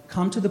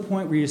 come to the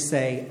point where you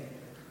say,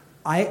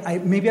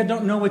 maybe I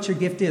don't know what your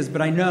gift is,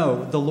 but I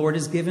know the Lord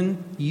has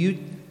given you,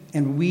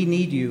 and we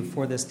need you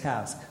for this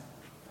task.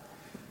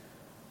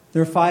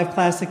 There are 5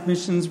 classic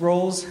missions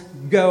roles: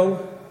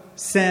 go,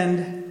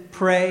 send,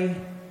 pray,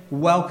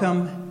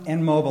 welcome,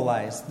 and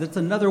mobilize. That's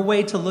another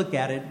way to look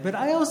at it, but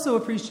I also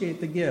appreciate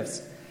the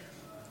gifts.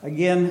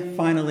 Again,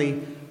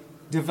 finally,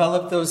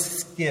 develop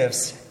those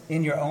gifts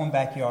in your own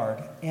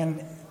backyard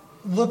and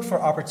look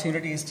for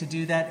opportunities to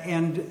do that.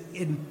 And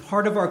in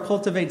part of our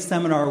Cultivate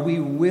seminar, we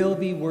will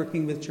be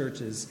working with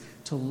churches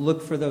to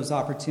look for those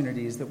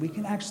opportunities that we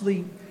can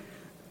actually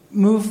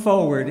move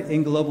forward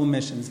in global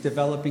missions,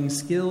 developing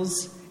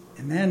skills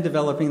and then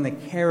developing the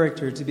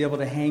character to be able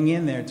to hang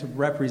in there to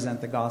represent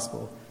the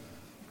gospel.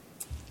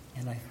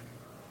 And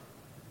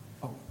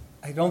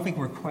I don't think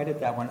we're quite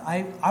at that one.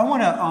 I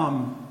want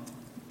to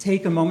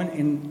take a moment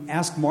and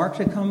ask Mark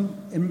to come.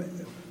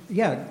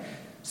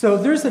 So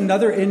there's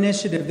another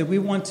initiative that we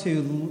want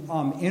to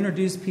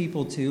introduce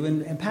people to,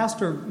 and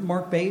Pastor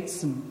Mark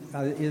Bates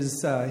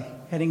is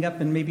heading up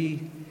and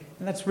maybe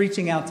and that's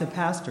reaching out to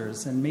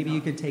pastors. And maybe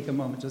you could take a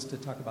moment just to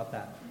talk about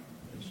that.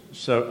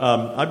 So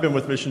I've been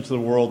with Mission to the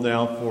World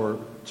now for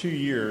 2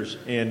 years,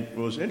 and it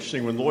was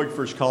interesting when Lloyd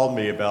first called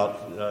me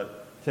about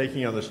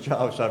taking on this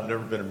job. So I've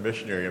never been a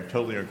missionary. I'm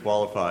totally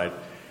unqualified.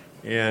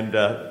 And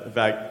in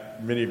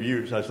fact, many of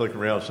you, as I was looking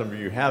around, some of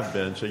you have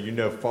been, so you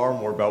know far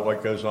more about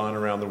what goes on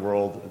around the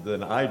world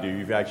than I do.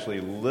 You've actually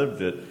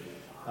lived it.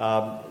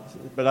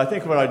 But I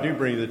think what I do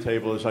bring to the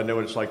table is I know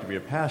what it's like to be a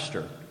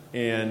pastor,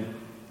 and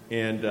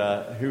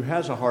who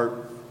has a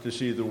heart to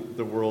see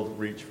the world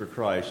reach for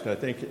Christ. And I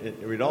think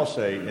we'd all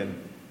say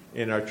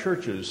in our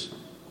churches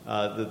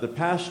that the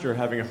pastor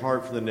having a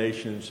heart for the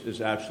nations is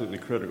absolutely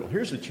critical.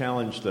 Here's the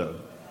challenge, though.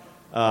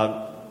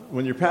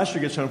 When your pastor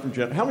gets home from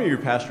how many of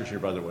your pastors here,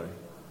 by the way?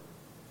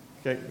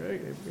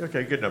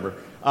 Okay, good number.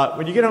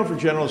 When you get home from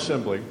General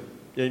Assembly,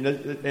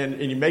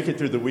 and you make it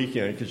through the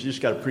weekend, because you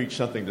just got to preach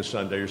something this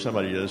Sunday, or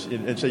somebody is,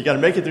 and so you got to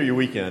make it through your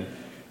weekend.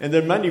 And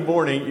then Monday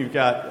morning, you've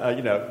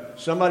got,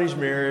 somebody's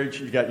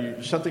marriage. You've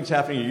got something's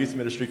happening in youth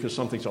ministry, because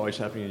something's always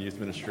happening in youth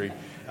ministry.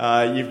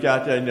 You've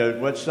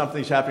got,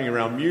 something's happening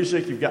around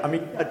music. You've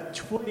got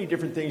 20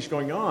 different things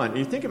going on. And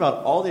you think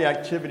about all the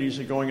activities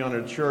that are going on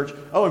in church.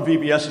 Oh, and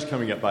VBS is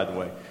coming up, by the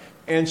way.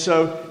 And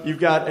so you've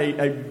got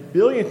a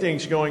billion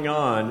things going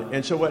on.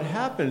 And so what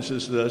happens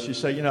is this. You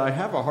say, I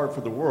have a heart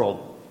for the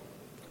world,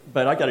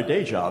 but I got a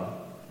day job.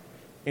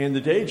 And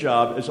the day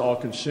job is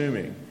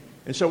all-consuming.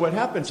 And so what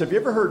happens, have you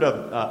ever heard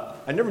of,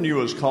 I never knew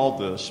it was called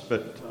this,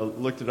 but I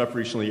looked it up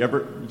recently.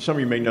 Some of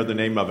you may know the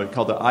name of it,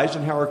 called the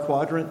Eisenhower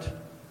Quadrant.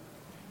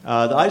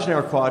 The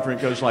Eisenhower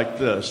Quadrant goes like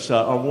this.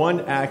 On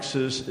one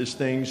axis is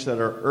things that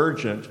are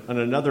urgent, on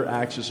another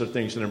axis are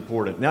things that are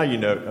important. Now you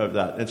know of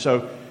that. And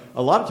so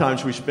a lot of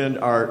times we spend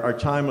our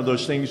time on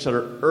those things that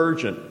are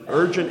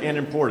urgent and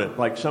important.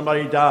 Like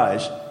somebody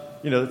dies,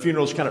 the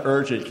funeral's kind of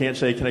urgent. You can't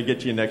say, can I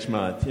get to you next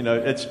month?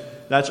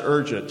 That's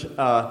urgent.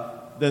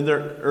 Then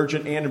they're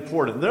urgent and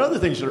important. There are other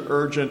things that are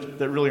urgent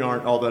that really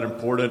aren't all that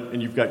important,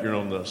 and you've got your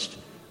own list.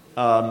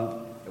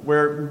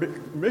 Where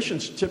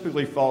missions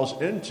typically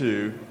falls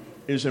into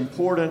is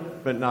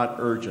important but not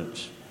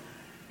urgent.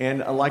 And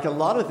like a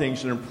lot of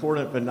things that are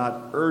important but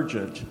not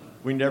urgent,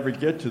 we never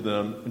get to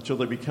them until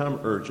they become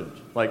urgent.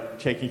 Like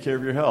taking care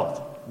of your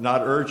health,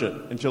 not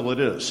urgent until it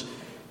is.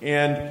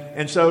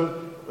 And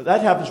so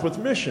that happens with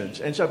missions.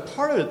 And so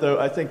part of it, though,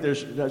 I think there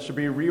should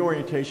be a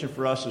reorientation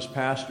for us as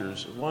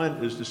pastors.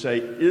 One is to say,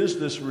 is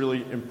this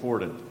really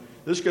important?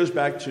 This goes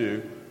back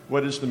to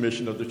what is the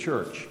mission of the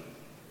church?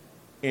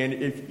 And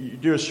if you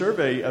do a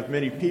survey of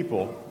many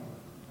people,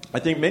 I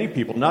think many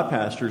people, not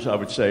pastors, I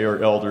would say,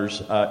 or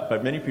elders,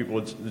 but many people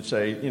would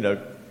say,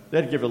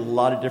 they'd give a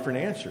lot of different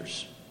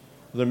answers.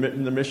 The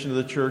mission of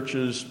the church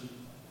is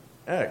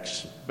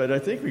X. But I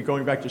think we're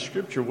going back to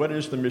Scripture. What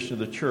is the mission of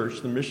the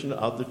church? The mission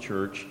of the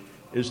church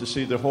is to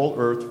see the whole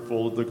earth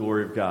full of the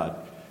glory of God.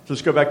 So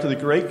let's go back to the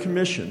Great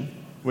Commission,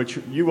 which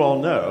you all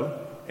know.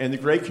 And the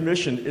Great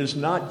Commission is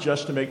not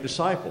just to make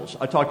disciples.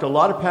 I talk to a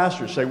lot of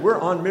pastors say, we're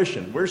on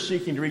mission. We're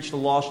seeking to reach the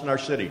lost in our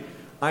city.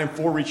 I am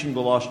for reaching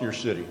the lost in your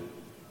city.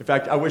 In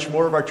fact, I wish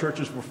more of our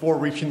churches were for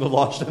reaching the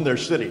lost in their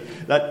city.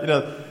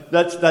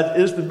 That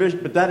is the mission,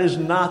 but that is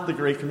not the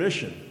Great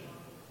Commission.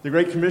 The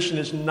Great Commission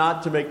is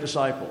not to make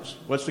disciples.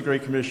 What's the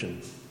Great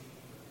Commission?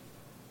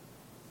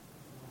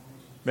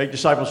 Make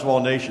disciples of all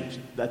nations.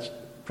 That's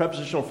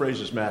prepositional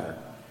phrases matter.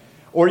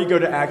 Or you go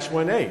to Acts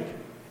 1:8,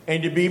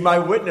 and to be my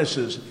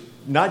witnesses,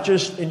 not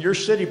just in your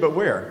city, but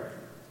where?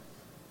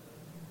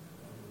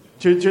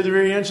 To the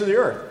very ends of the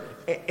earth.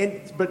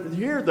 But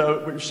here, though,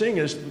 what you're seeing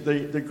is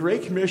the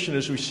Great Commission,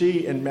 as we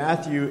see in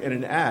Matthew and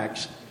in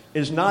Acts,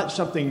 is not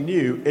something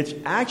new. It's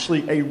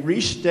actually a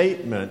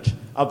restatement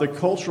of the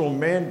cultural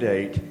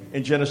mandate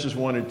in Genesis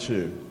 1 and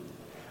 2.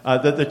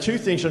 That the two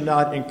things are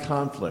not in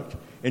conflict.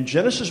 In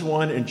Genesis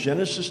 1 and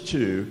Genesis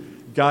 2,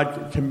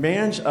 God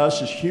commands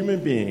us as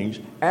human beings,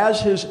 as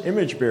His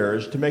image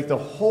bearers, to make the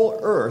whole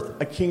earth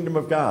a kingdom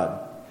of God,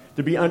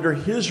 to be under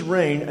His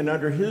reign and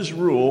under His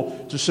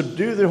rule, to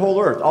subdue the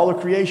whole earth, all of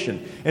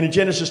creation. And in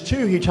Genesis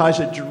 2, He ties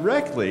it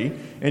directly,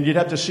 and you'd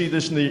have to see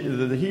this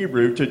in the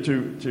Hebrew,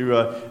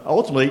 to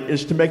ultimately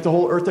is to make the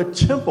whole earth a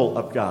temple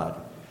of God.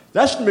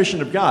 That's the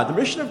mission of God. The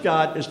mission of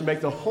God is to make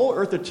the whole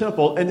earth a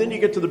temple, and then you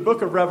get to the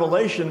book of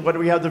Revelation. What do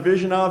we have the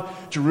vision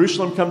of?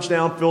 Jerusalem comes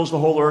down, fills the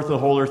whole earth. The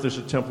whole earth is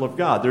a temple of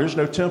God. There is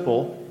no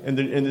temple in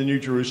the New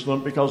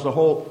Jerusalem because the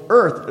whole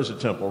earth is a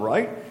temple,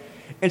 right?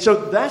 And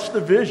so that's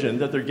the vision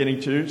that they're getting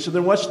to. So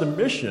then what's the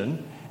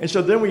mission? And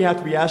so then we have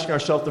to be asking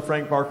ourselves the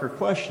Frank Barker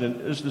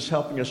question, is this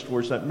helping us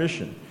towards that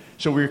mission?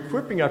 So we're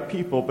equipping our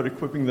people, but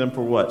equipping them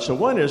for what? So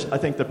one is, I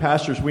think the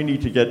pastors, we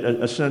need to get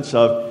a sense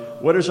of,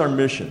 what is our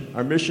mission?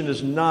 Our mission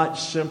is not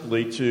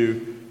simply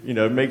to,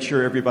 make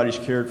sure everybody's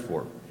cared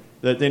for.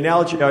 The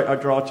analogy I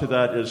draw to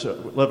that is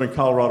live in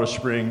Colorado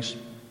Springs,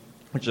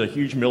 which is a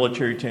huge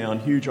military town,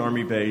 huge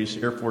Army base,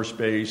 Air Force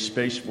base,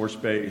 Space Force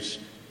base,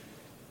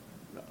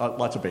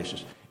 lots of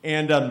bases.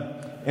 And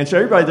so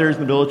everybody there is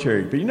in the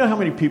military. But you know how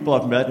many people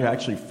I've met who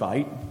actually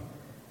fight?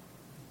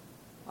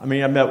 I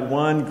mean, I met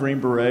one Green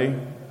Beret.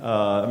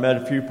 I met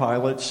a few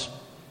pilots.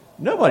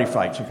 Nobody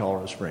fights in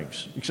Colorado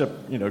Springs,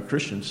 except,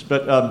 Christians.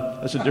 But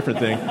that's a different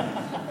thing.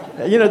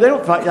 They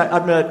don't fight.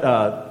 I've met,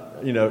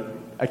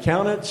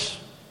 accountants.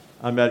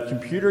 I met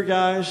computer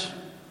guys.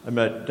 I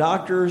met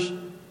doctors.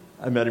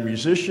 I met a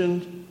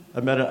musician.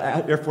 I met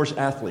an Air Force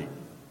athlete.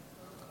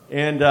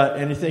 And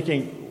you're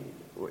thinking,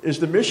 is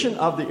the mission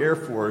of the Air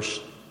Force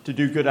to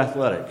do good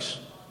athletics?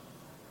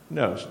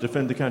 No, it's to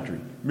defend the country.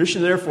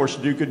 Mission of the Air Force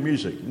to do good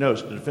music? No,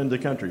 it's to defend the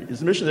country. Is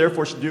the mission of the Air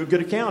Force to do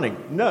good accounting?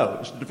 No,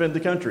 it's to defend the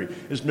country.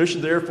 Is the mission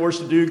of the Air Force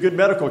to do good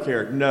medical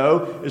care?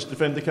 No, it's to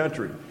defend the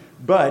country.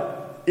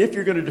 But if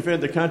you're going to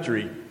defend the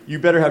country, you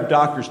better have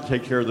doctors to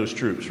take care of those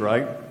troops,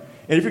 right?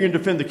 And if you're going to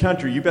defend the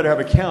country, you better have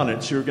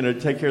accountants who are going to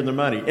take care of the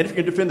money. And if you're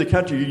going to defend the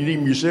country, you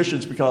need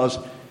musicians because,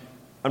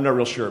 I'm not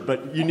real sure,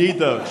 but you need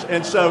those.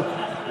 And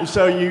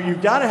so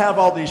you've got to have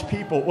all these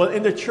people. Well,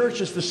 in the church,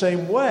 it's the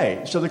same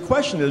way. So the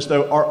question is,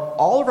 though, are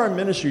all of our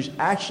ministries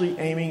actually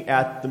aiming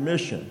at the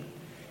mission?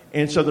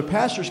 And so the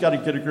pastor's got to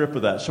get a grip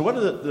of that. So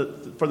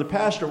for the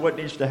pastor, what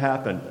needs to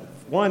happen?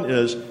 One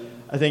is,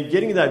 I think,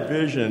 getting that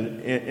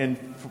vision.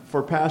 And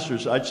for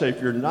pastors, I'd say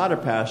if you're not a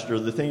pastor,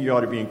 the thing you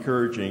ought to be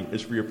encouraging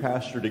is for your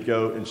pastor to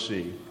go and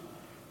see.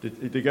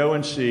 To go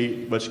and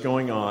see what's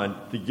going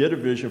on, to get a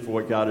vision for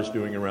what God is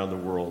doing around the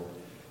world.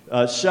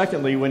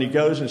 Secondly, when he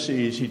goes and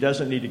sees, he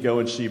doesn't need to go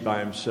and see by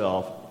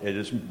himself. It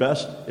is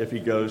best if he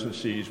goes and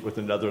sees with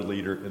another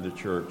leader in the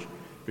church.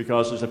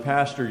 Because as a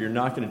pastor, you're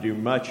not going to do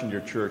much in your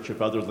church if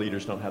other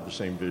leaders don't have the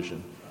same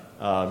vision.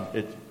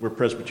 We're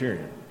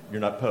Presbyterian.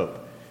 You're not Pope.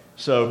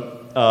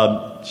 So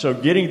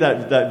getting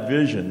that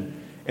vision.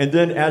 And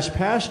then as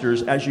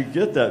pastors, as you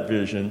get that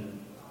vision,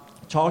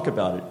 talk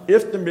about it.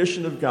 If the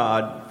mission of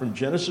God from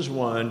Genesis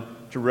 1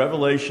 to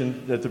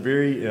Revelation at the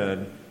very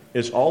end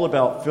is all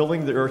about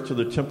filling the earth to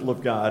the temple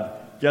of God,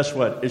 guess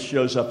what? It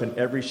shows up in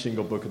every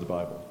single book of the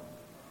Bible.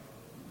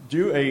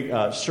 Do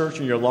a search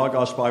in your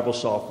Logos Bible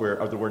software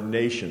of the word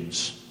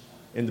nations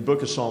in the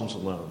book of Psalms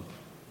alone.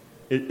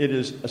 It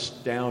is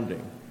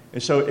astounding.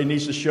 And so it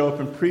needs to show up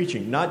in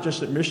preaching, not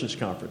just at missions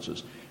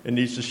conferences. It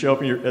needs to show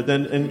up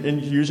in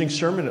using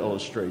sermon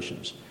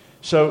illustrations.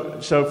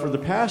 So for the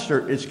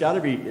pastor, it's got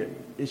to be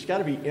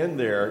in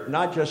there,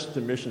 not just at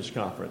the missions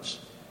conference.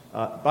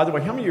 By the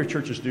way, how many of your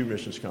churches do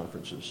missions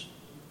conferences?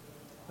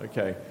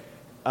 Okay.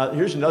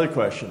 Here's another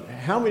question.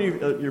 How many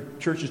of your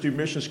churches do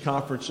missions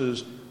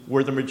conferences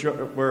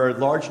where a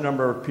large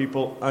number of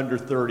people under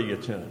 30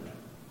 attend?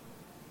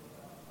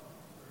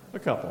 A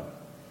couple.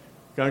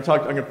 I'm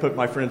going to put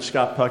my friend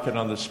Scott Puckett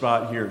on the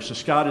spot here. So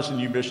Scott is the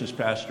new missions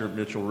pastor of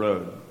Mitchell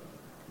Road.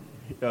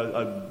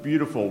 A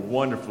beautiful,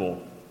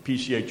 wonderful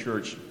PCA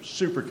church,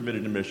 super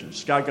committed to missions.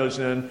 Scott goes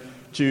in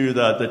to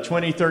the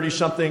 20,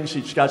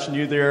 30-somethings. Scott's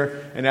new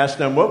there, and asks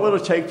them, what will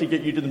it take to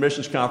get you to the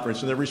missions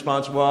conference? And their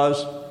response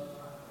was,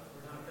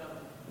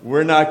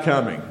 we're not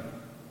coming.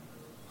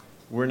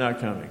 We're not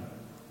coming.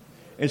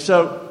 And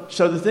so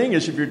the thing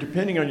is, if you're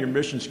depending on your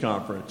missions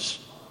conference,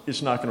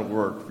 it's not going to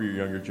work for your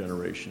younger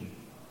generation.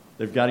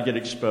 They've got to get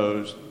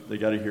exposed. They've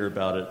got to hear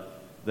about it.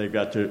 They've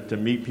got to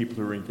meet people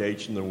who are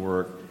engaged in the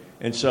work.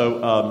 And so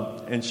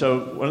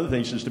one of the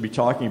things is to be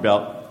talking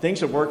about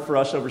things that work for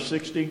us over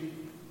 60,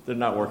 they're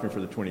not working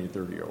for the 20 and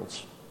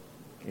 30-year-olds.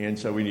 And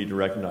so we need to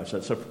recognize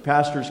that. So for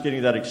pastors,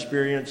 getting that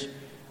experience,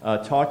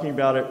 talking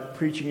about it,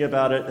 preaching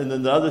about it. And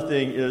then the other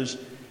thing is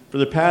for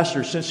the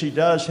pastor, since he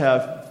does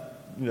have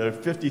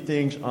 50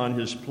 things on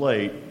his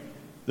plate,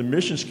 the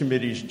missions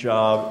committee's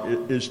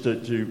job is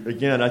to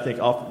again, I think,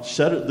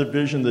 set the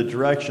vision, the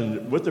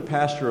direction, with the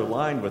pastor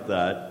aligned with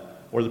that,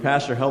 or the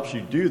pastor helps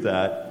you do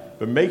that,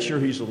 but make sure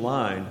he's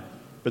aligned.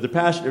 But the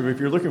pastor, if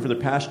you're looking for the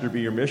pastor to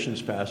be your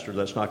missions pastor,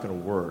 that's not going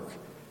to work.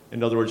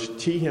 In other words,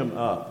 tee him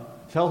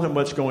up. Tell him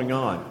what's going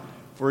on.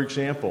 For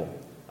example,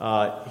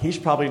 he's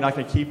probably not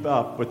going to keep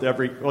up with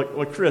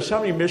like Chris,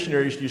 how many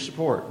missionaries do you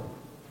support?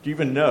 Do you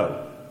even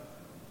know?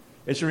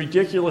 It's a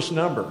ridiculous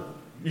number.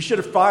 You should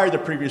have fired the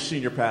previous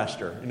senior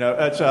pastor.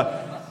 It's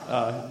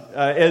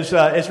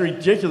a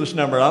ridiculous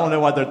number. I don't know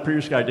why the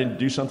previous guy didn't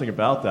do something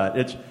about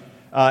that.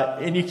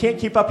 And you can't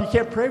keep up. You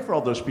can't pray for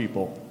all those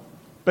people.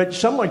 But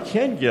someone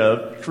can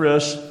give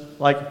Chris,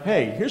 like,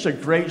 hey, here's a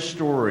great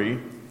story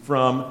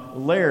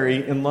from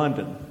Larry in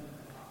London.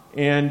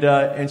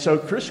 And so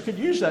Chris could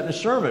use that in a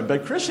sermon.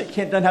 But Chris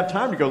doesn't have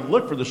time to go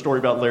look for the story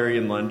about Larry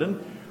in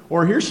London.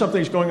 Or here's something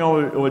that's going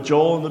on with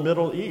Joel in the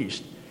Middle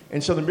East.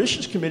 And so the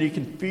missions committee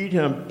can feed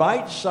him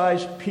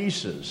bite-sized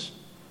pieces,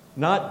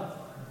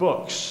 not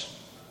books.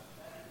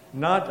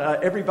 Not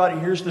everybody,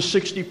 here's the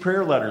 60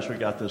 prayer letters we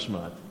got this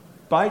month.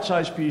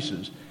 Bite-sized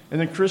pieces.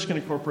 And then Chris can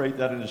incorporate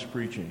that in his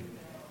preaching.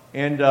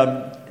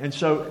 And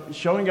so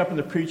showing up in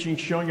the preaching,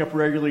 showing up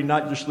regularly,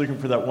 not just looking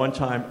for that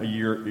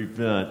one-time-a-year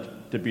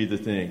event to be the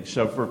thing.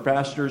 So for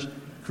pastors,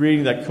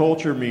 creating that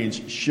culture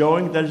means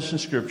showing that it's in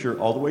Scripture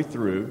all the way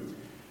through,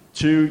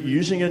 2,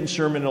 using it in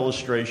sermon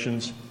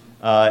illustrations,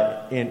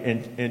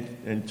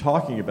 and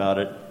talking about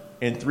it,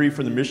 and 3,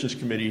 for the missions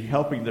committee,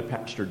 helping the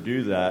pastor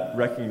do that,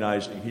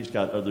 recognizing he's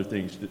got other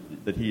things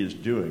that he is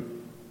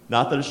doing.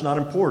 Not that it's not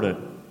important,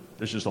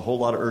 there's just a whole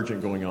lot of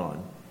urgent going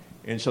on.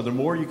 And so the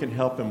more you can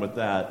help him with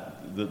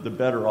that, the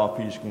better off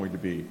he's going to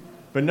be.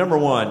 But number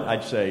one,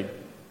 I'd say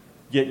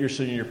get your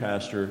senior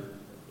pastor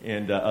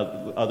and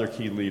other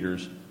key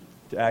leaders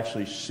to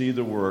actually see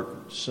the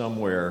work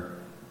somewhere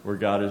where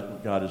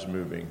God is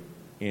moving.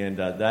 And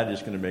that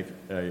is going to make,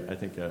 I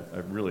think,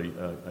 a really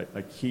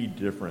key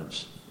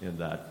difference in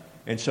that.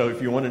 And so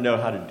if you want to know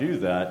how to do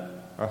that,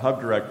 our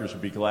hub directors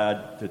would be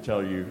glad to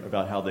tell you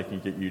about how they can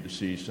get you to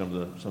see some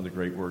of the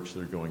great works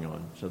that are going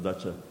on. So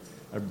that's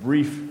a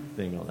brief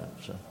thing on that.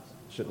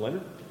 So,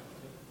 Leonard?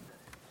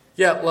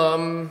 Yeah,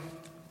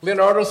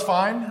 Leonardo's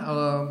fine.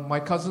 My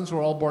cousins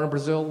were all born in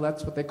Brazil.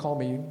 That's what they call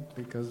me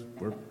because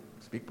we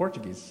speak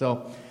Portuguese.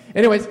 So,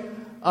 anyways,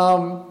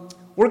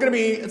 we're going to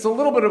be, it's a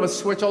little bit of a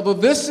switch, although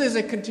this is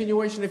a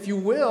continuation, if you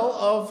will,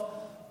 of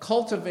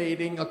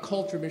cultivating a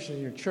culture mission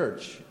in your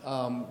church,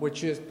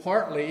 which is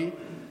partly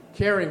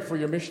caring for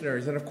your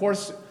missionaries. And of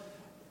course,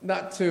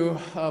 not to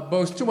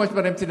boast too much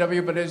about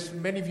MTW, but as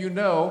many of you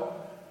know,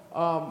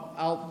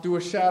 I'll do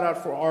a shout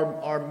out for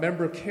our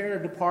member care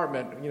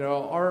department. You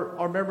know,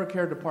 our member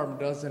care department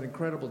does an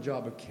incredible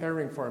job of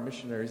caring for our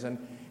missionaries. And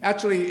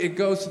actually, it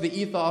goes to the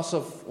ethos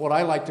of what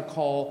I like to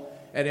call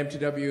at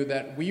MTW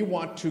that we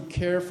want to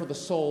care for the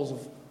souls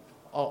of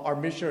our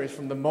missionaries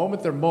from the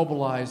moment they're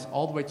mobilized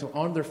all the way to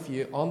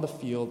on the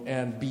field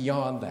and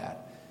beyond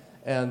that.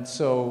 And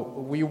so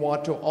we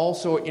want to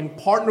also, in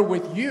partner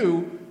with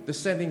you, the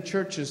sending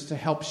churches, to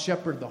help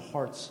shepherd the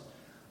hearts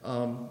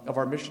of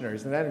our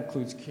missionaries, and that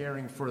includes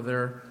caring for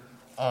your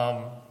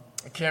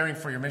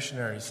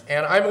missionaries.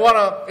 And I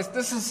want to.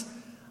 This is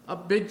a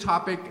big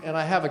topic, and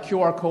I have a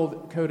QR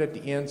code at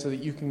the end so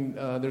that you can.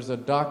 There's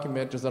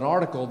an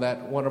article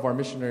that one of our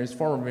missionaries,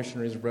 former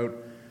missionaries,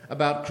 wrote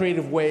about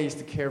creative ways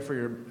to care for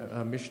your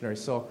missionaries.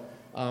 So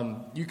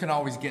you can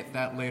always get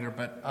that later,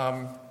 but.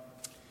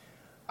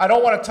 I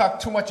don't want to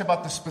talk too much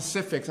about the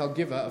specifics. I'll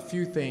give a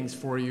few things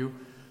for you.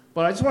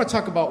 But I just want to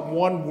talk about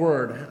one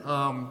word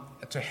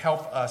to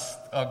help us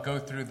go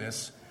through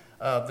this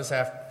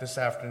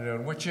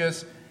afternoon, which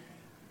is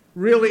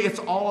really, it's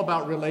all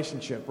about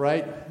relationship,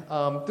 right?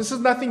 This is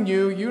nothing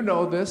new. You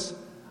know this.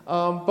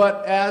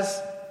 But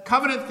as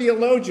covenant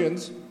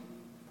theologians,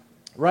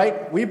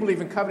 right, we believe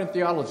in covenant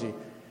theology,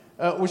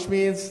 which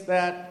means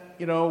that,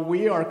 you know,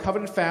 we are a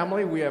covenant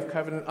family. We have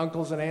covenant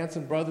uncles and aunts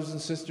and brothers and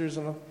sisters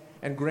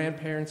and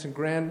grandparents and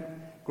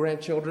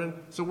grandchildren.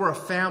 So we're a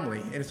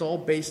family, and it's all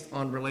based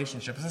on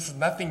relationships. This is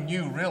nothing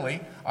new, really,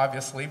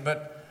 obviously,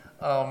 but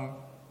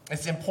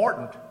it's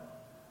important.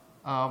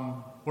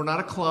 We're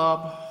not a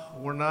club.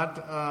 We're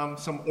not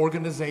some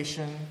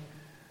organization.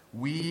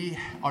 We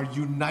are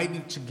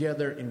united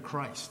together in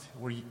Christ.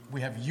 We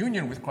have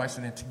union with Christ,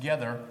 and then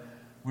together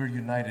we're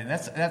united.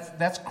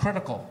 That's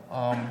critical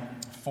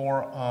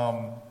for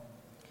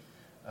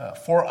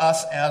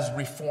us as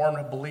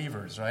Reformed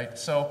believers, right?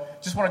 So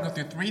just want to go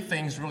through three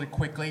things really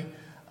quickly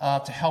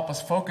to help us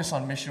focus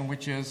on mission,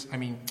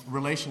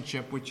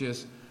 relationship, which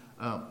is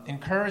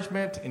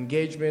encouragement,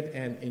 engagement,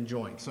 and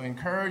enjoying. So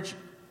encourage,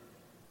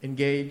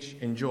 engage,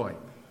 enjoy.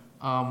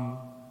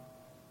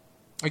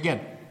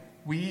 Again,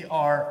 we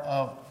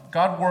are,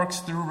 God works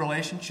through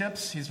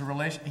relationships. He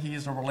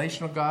is a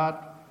relational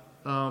God.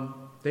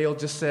 Dale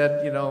just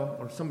said,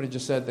 or somebody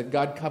just said that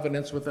God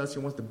covenants with us. He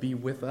wants to be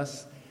with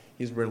us.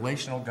 He's a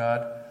relational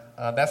God.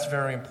 That's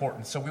very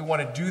important. So we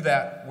want to do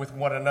that with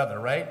one another,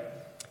 right?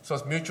 So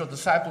it's mutual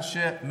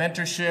discipleship,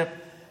 mentorship,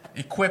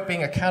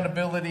 equipping,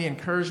 accountability,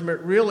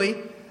 encouragement. Really,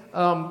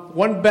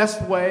 one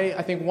best way,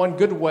 I think one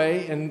good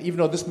way, and even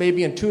though this may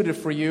be intuitive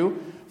for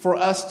you, for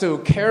us to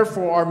care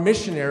for our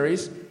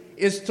missionaries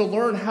is to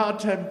learn how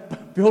to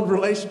build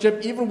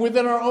relationship even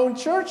within our own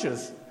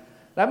churches.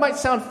 That might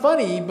sound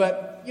funny,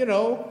 but,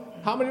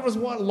 how many of us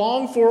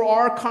long for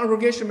our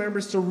congregation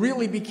members to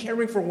really be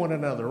caring for one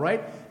another,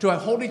 right? To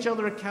hold each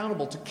other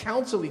accountable, to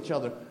counsel each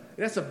other.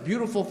 That's a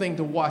beautiful thing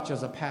to watch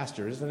as a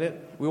pastor, isn't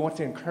it? We want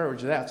to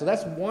encourage that. So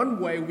that's one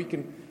way we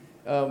can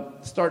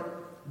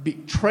start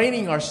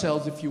training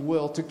ourselves, if you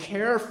will, to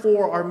care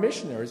for our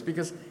missionaries,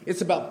 because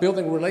it's about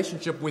building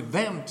relationship with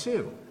them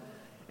too.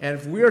 And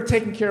if we are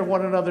taking care of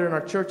one another in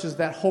our churches,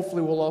 that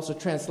hopefully will also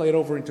translate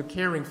over into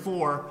caring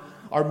for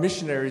our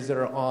missionaries that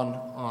are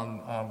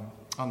on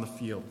the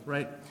field,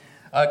 right?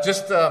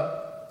 Just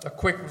a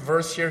quick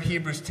verse here,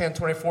 Hebrews 10,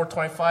 24,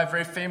 25,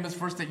 very famous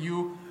verse that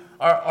you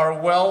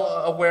are well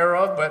aware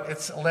of, but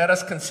it's, let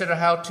us consider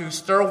how to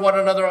stir one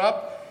another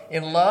up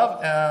in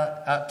love,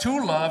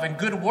 to love and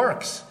good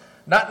works,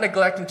 not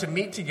neglecting to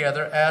meet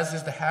together, as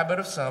is the habit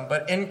of some,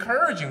 but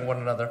encouraging one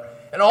another,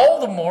 and all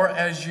the more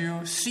as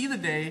you see the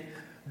day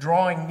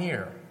drawing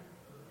near,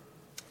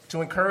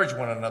 to encourage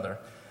one another.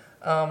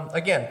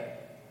 Again,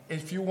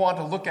 if you want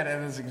to look at it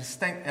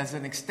as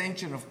an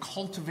extension of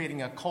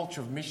cultivating a culture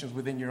of missions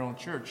within your own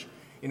church,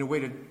 in a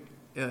way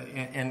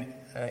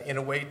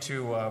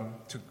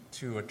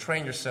to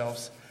train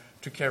yourselves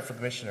to care for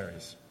the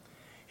missionaries.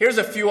 Here's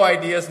a few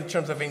ideas in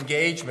terms of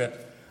engagement,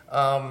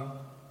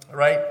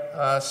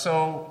 right?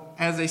 So,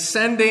 as a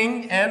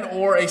sending and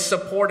or a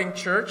supporting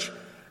church,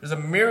 there's a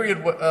myriad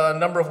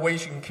number of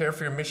ways you can care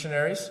for your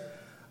missionaries.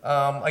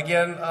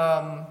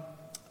 The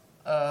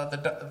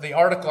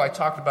article I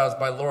talked about is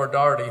by Laura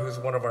Doherty, who's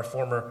one of our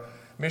former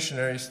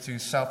missionaries to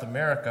South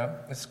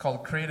America. It's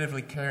called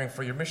Creatively Caring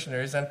for Your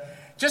Missionaries. And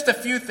just a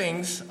few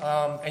things,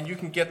 and you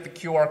can get the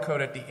QR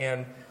code at the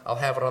end. I'll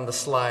have it on the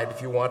slide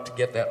if you want to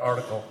get that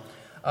article.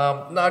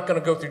 Not going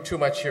to go through too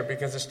much here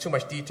because there's too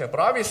much detail. But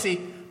obviously,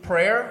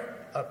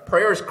 prayer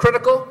is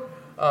critical.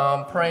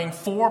 Praying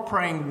for,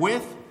 praying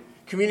with,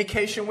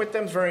 communication with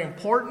them is very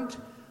important.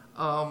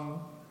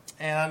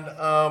 And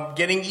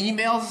getting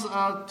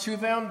emails to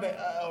them.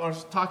 I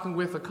was talking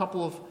with a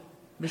couple of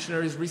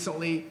missionaries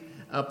recently,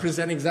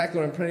 presenting exactly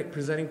what I'm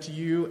presenting to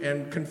you,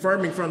 and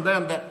confirming from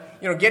them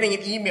that, getting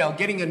an email,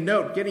 getting a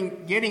note,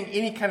 getting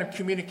any kind of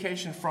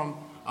communication from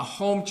a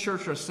home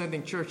church or a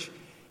sending church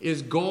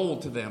is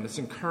gold to them. It's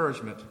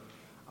encouragement.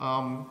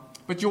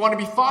 But you want to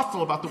be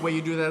thoughtful about the way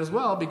you do that as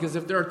well, because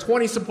if there are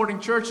 20 supporting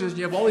churches,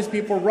 you have all these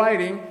people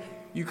writing,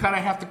 you kind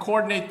of have to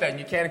coordinate that, and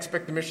you can't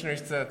expect the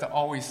missionaries to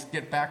always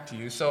get back to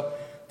you. So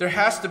there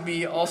has to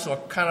be also a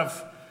kind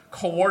of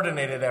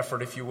coordinated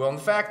effort, if you will. In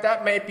fact,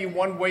 that may be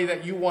one way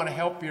that you want to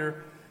help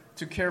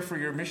to care for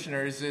your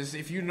missionaries, is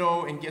if you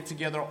know and get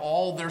together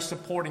all their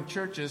supporting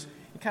churches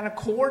and kind of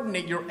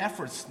coordinate your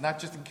efforts, not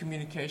just in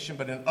communication,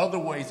 but in other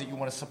ways that you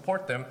want to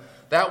support them.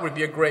 That would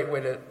be a great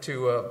way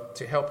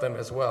to help them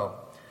as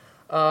well.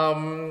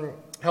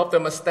 Help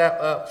them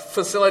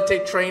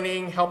facilitate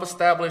training, help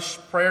establish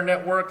prayer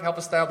network, help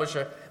establish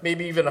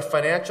maybe even a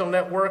financial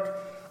network.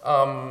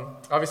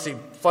 Obviously,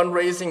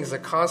 fundraising is a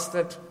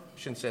constant.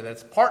 Shouldn't say that.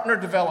 It's partner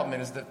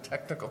development is the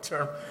technical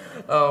term.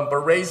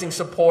 But raising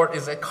support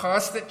is a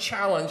constant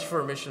challenge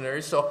for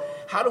missionaries. So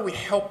how do we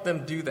help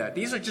them do that?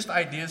 These are just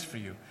ideas for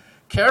you.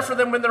 Care for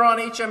them when they're on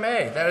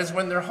HMA. That is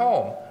when they're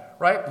home,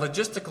 right?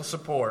 Logistical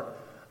support.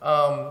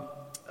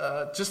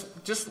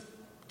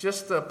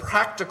 Just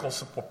practical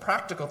support,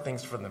 practical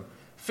things for them.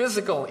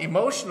 Physical,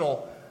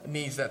 emotional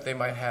needs that they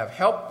might have.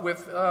 Help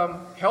with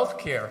health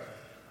care.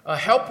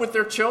 Help with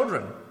their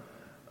children.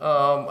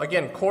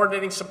 Again,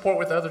 coordinating support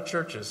with other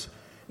churches.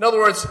 In other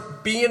words,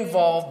 be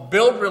involved,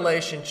 build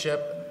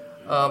relationship,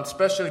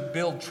 especially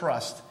build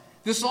trust.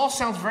 This all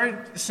sounds very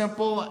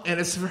simple and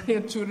it's very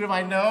intuitive,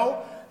 I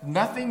know.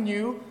 Nothing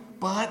new,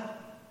 but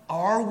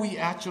are we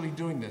actually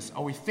doing this?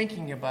 Are we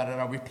thinking about it?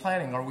 Are we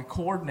planning? Are we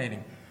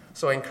coordinating?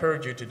 So I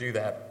encourage you to do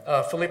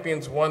that.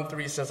 Philippians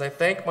 1:3 says, I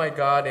thank my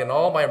God in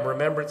all my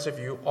remembrance of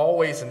you,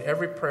 always in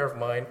every prayer of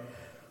mine,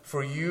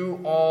 for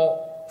you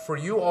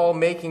all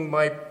making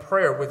my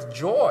prayer with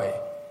joy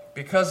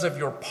because of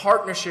your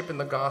partnership in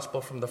the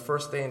gospel from the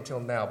first day until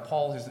now.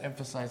 Paul is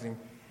emphasizing,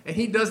 and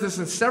he does this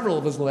in several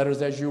of his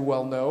letters, as you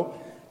well know,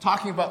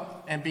 talking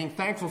about and being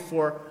thankful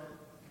for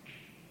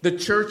the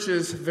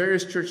churches,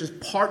 various churches'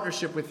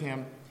 partnership with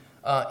him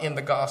in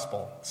the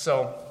gospel.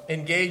 So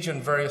engage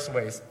in various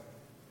ways.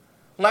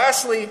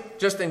 Lastly,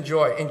 just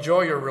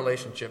enjoy your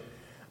relationship.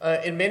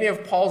 In many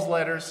of Paul's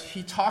letters,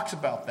 he talks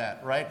about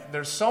that, right?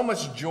 There's so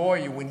much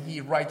joy when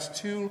he writes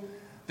to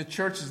the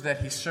churches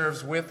that he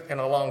serves with and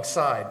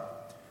alongside.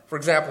 For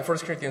example, 1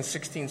 Corinthians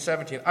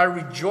 16:17, I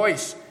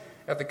rejoice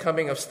at the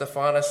coming of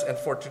Stephanas and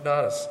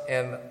Fortunatus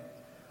and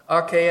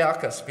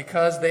Achaicus,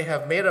 because they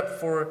have made up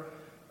for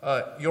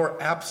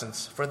your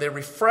absence, for they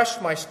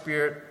refreshed my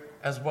spirit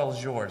as well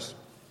as yours.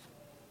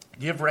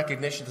 Give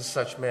recognition to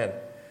such men.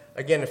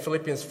 Again, in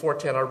Philippians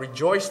 4:10, I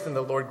rejoiced in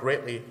the Lord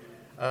greatly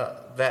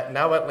that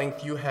now at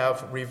length you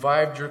have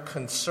revived your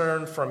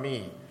concern for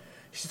me.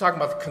 He's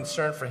talking about the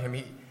concern for him.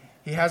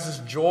 He has this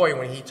joy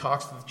when he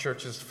talks to the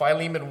churches.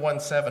 Philemon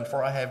 1:7,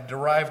 for I have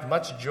derived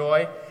much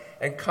joy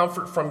and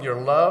comfort from your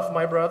love,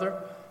 my brother,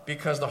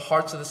 because the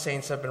hearts of the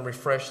saints have been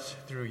refreshed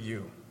through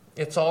you.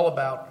 It's all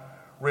about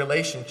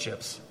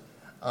relationships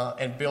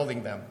and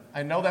building them.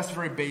 I know that's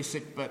very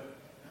basic, but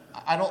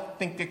I don't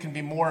think it can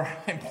be more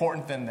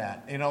important than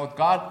that.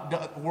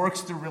 God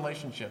works through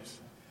relationships.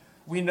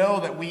 We know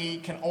that we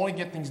can only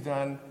get things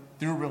done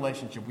through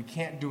relationship. We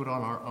can't do it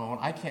on our own.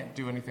 I can't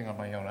do anything on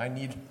my own. I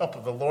need help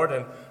of the Lord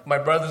and my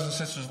brothers and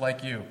sisters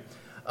like you.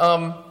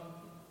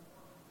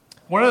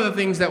 One of the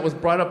things that was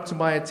brought up to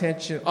my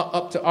attention,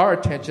 up to our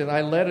attention,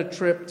 I led a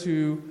trip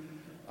to,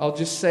 I'll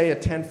just say, a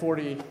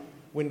 1040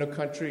 window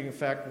country. In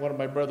fact, one of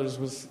my brothers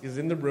is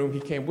in the room. He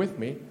came with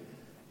me.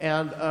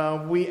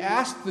 And we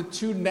asked the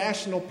two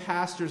national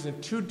pastors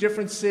in two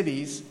different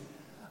cities,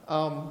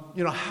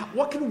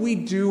 what can we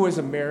do as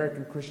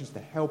American Christians to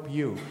help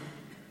you?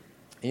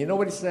 And you know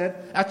what he said?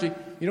 Actually,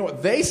 you know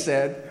what they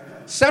said?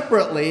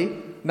 Separately,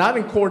 not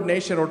in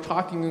coordination or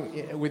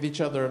talking with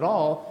each other at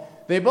all,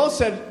 they both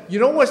said, you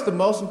know what's the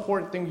most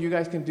important thing you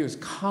guys can do is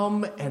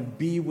come and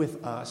be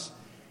with us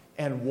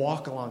and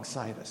walk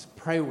alongside us,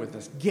 pray with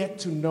us, get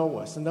to know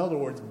us. In other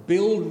words,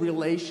 build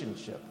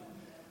relationship.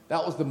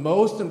 That was the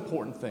most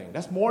important thing.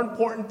 That's more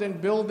important than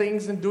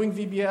buildings and doing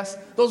VBS.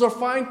 Those are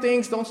fine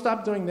things. Don't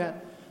stop doing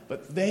that.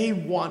 But they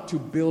want to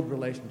build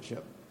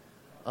relationship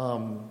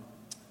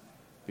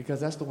because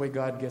that's the way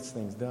God gets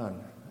things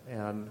done.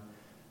 And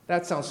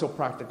that sounds so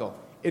practical.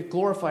 It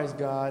glorifies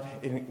God.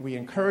 We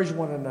encourage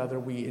one another.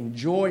 We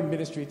enjoy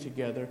ministry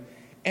together.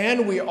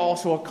 And we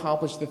also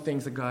accomplish the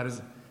things that God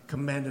has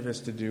commanded us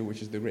to do,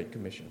 which is the Great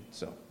Commission.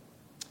 So,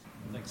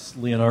 thanks,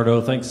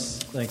 Leonardo.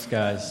 Thanks,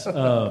 guys.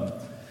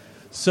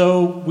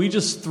 So we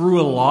just threw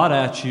a lot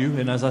at you,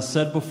 and as I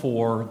said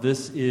before,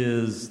 this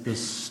is the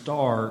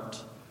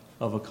start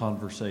of a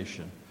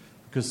conversation.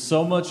 Because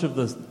so much of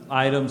the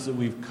items that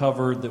we've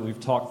covered, that we've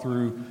talked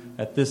through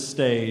at this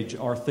stage,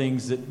 are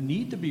things that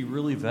need to be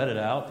really vetted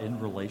out in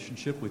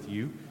relationship with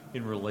you,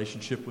 in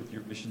relationship with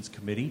your missions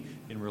committee,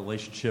 in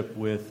relationship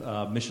with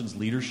missions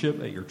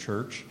leadership at your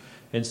church.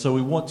 And so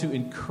we want to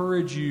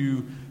encourage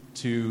you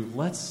to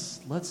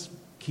let's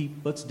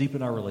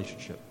deepen our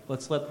relationship.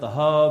 Let's let the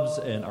hubs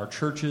and our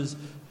churches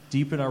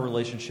deepen our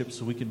relationship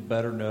so we can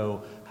better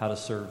know how to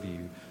serve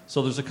you.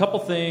 So there's a couple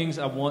things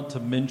I want to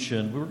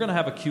mention. We were going to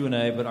have a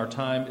Q&A, but our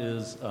time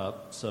is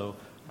up, so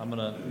I'm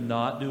going to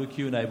not do a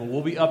Q&A, but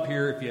we'll be up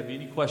here. If you have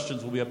any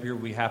questions, we'll be up here.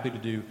 We'll be happy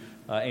to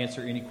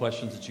answer any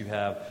questions that you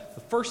have.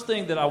 The first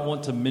thing that I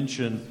want to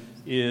mention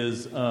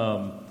is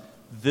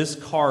this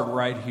card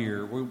right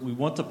here. We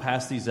want to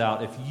pass these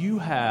out. If you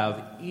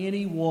have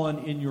anyone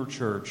in your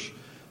church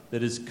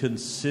that is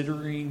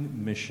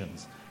considering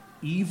missions,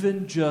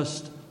 even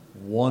just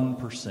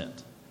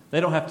 1%. They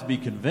don't have to be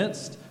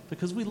convinced,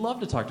 because we love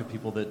to talk to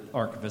people that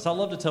aren't convinced. I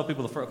love to tell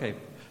people, okay,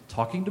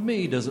 talking to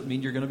me doesn't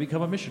mean you're going to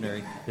become a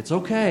missionary. It's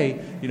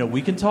okay.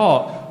 We can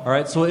talk. All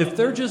right, so if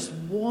they're just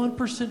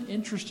 1%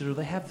 interested or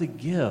they have the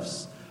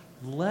gifts,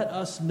 let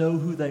us know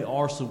who they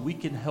are so we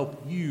can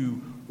help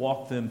you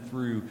walk them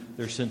through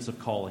their sense of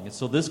calling. And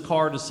so this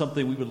card is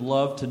something we would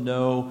love to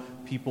know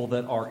people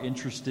that are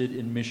interested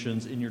in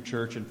missions in your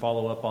church and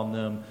follow up on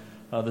them.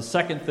 The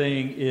second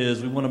thing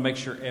is we want to make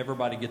sure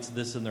everybody gets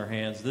this in their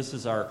hands. This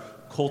is our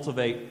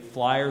Cultivate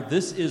flyer.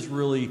 This is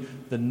really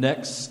the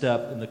next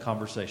step in the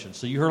conversation.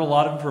 So you heard a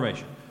lot of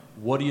information.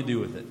 What do you do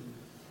with it?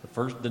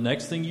 The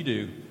next thing you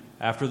do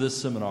after this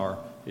seminar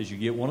is you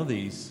get one of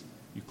these,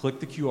 you click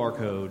the QR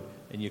code,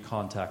 and you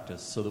contact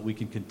us so that we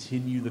can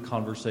continue the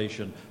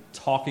conversation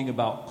talking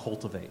about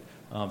Cultivate.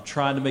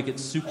 Trying to make it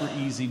super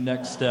easy,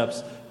 next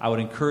steps. I would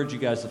encourage you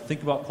guys to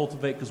think about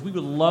Cultivate, because we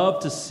would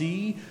love to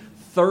see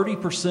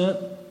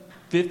 30%,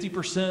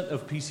 50%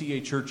 of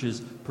PCA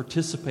churches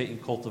participate in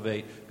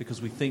Cultivate,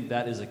 because we think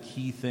that is a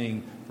key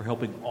thing for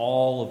helping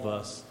all of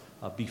us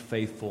be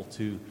faithful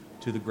to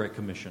the Great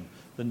Commission.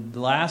 The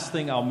last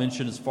thing I'll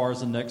mention as far as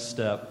the next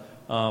step,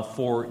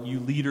 for you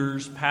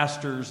leaders,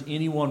 pastors,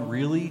 anyone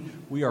really,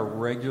 we are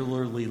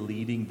regularly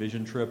leading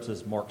vision trips,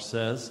 as Mark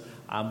says.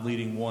 I'm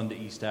leading one to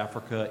East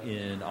Africa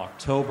in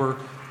October.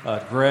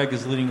 Greg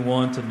is leading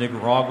one to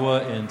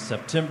Nicaragua in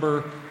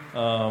September.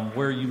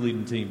 Where are you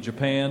leading team?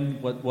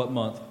 Japan? What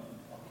month?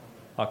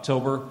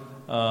 October.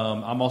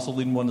 I'm also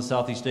leading one to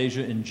Southeast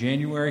Asia in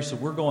January. So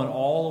we're going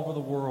all over the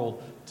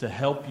world to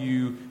help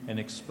you and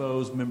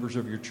expose members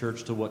of your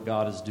church to what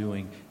God is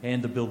doing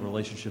and to build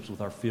relationships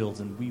with our fields.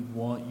 And we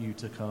want you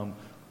to come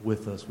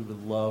with us. We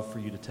would love for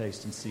you to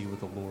taste and see what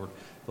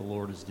the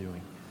Lord is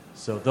doing.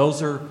 So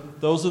those are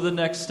the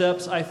next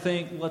steps, I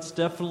think. Let's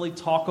definitely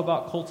talk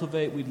about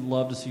Cultivate. We'd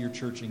love to see your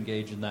church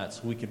engage in that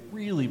so we can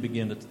really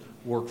begin to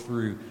work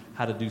through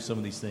how to do some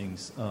of these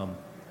things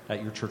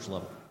at your church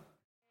level.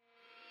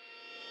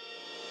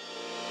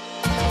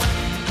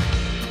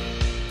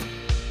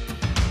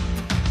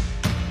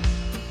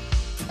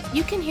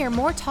 You can hear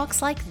more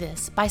talks like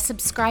this by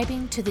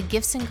subscribing to the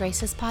Gifts and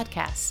Graces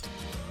podcast.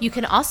 You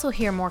can also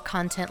hear more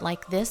content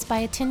like this by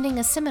attending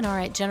a seminar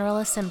at General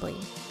Assembly.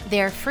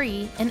 They are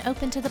free and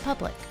open to the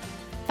public.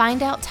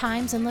 Find out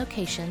times and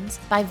locations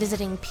by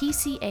visiting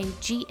pcaga.org.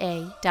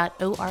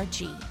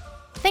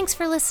 Thanks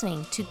for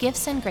listening to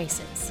Gifts and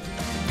Graces.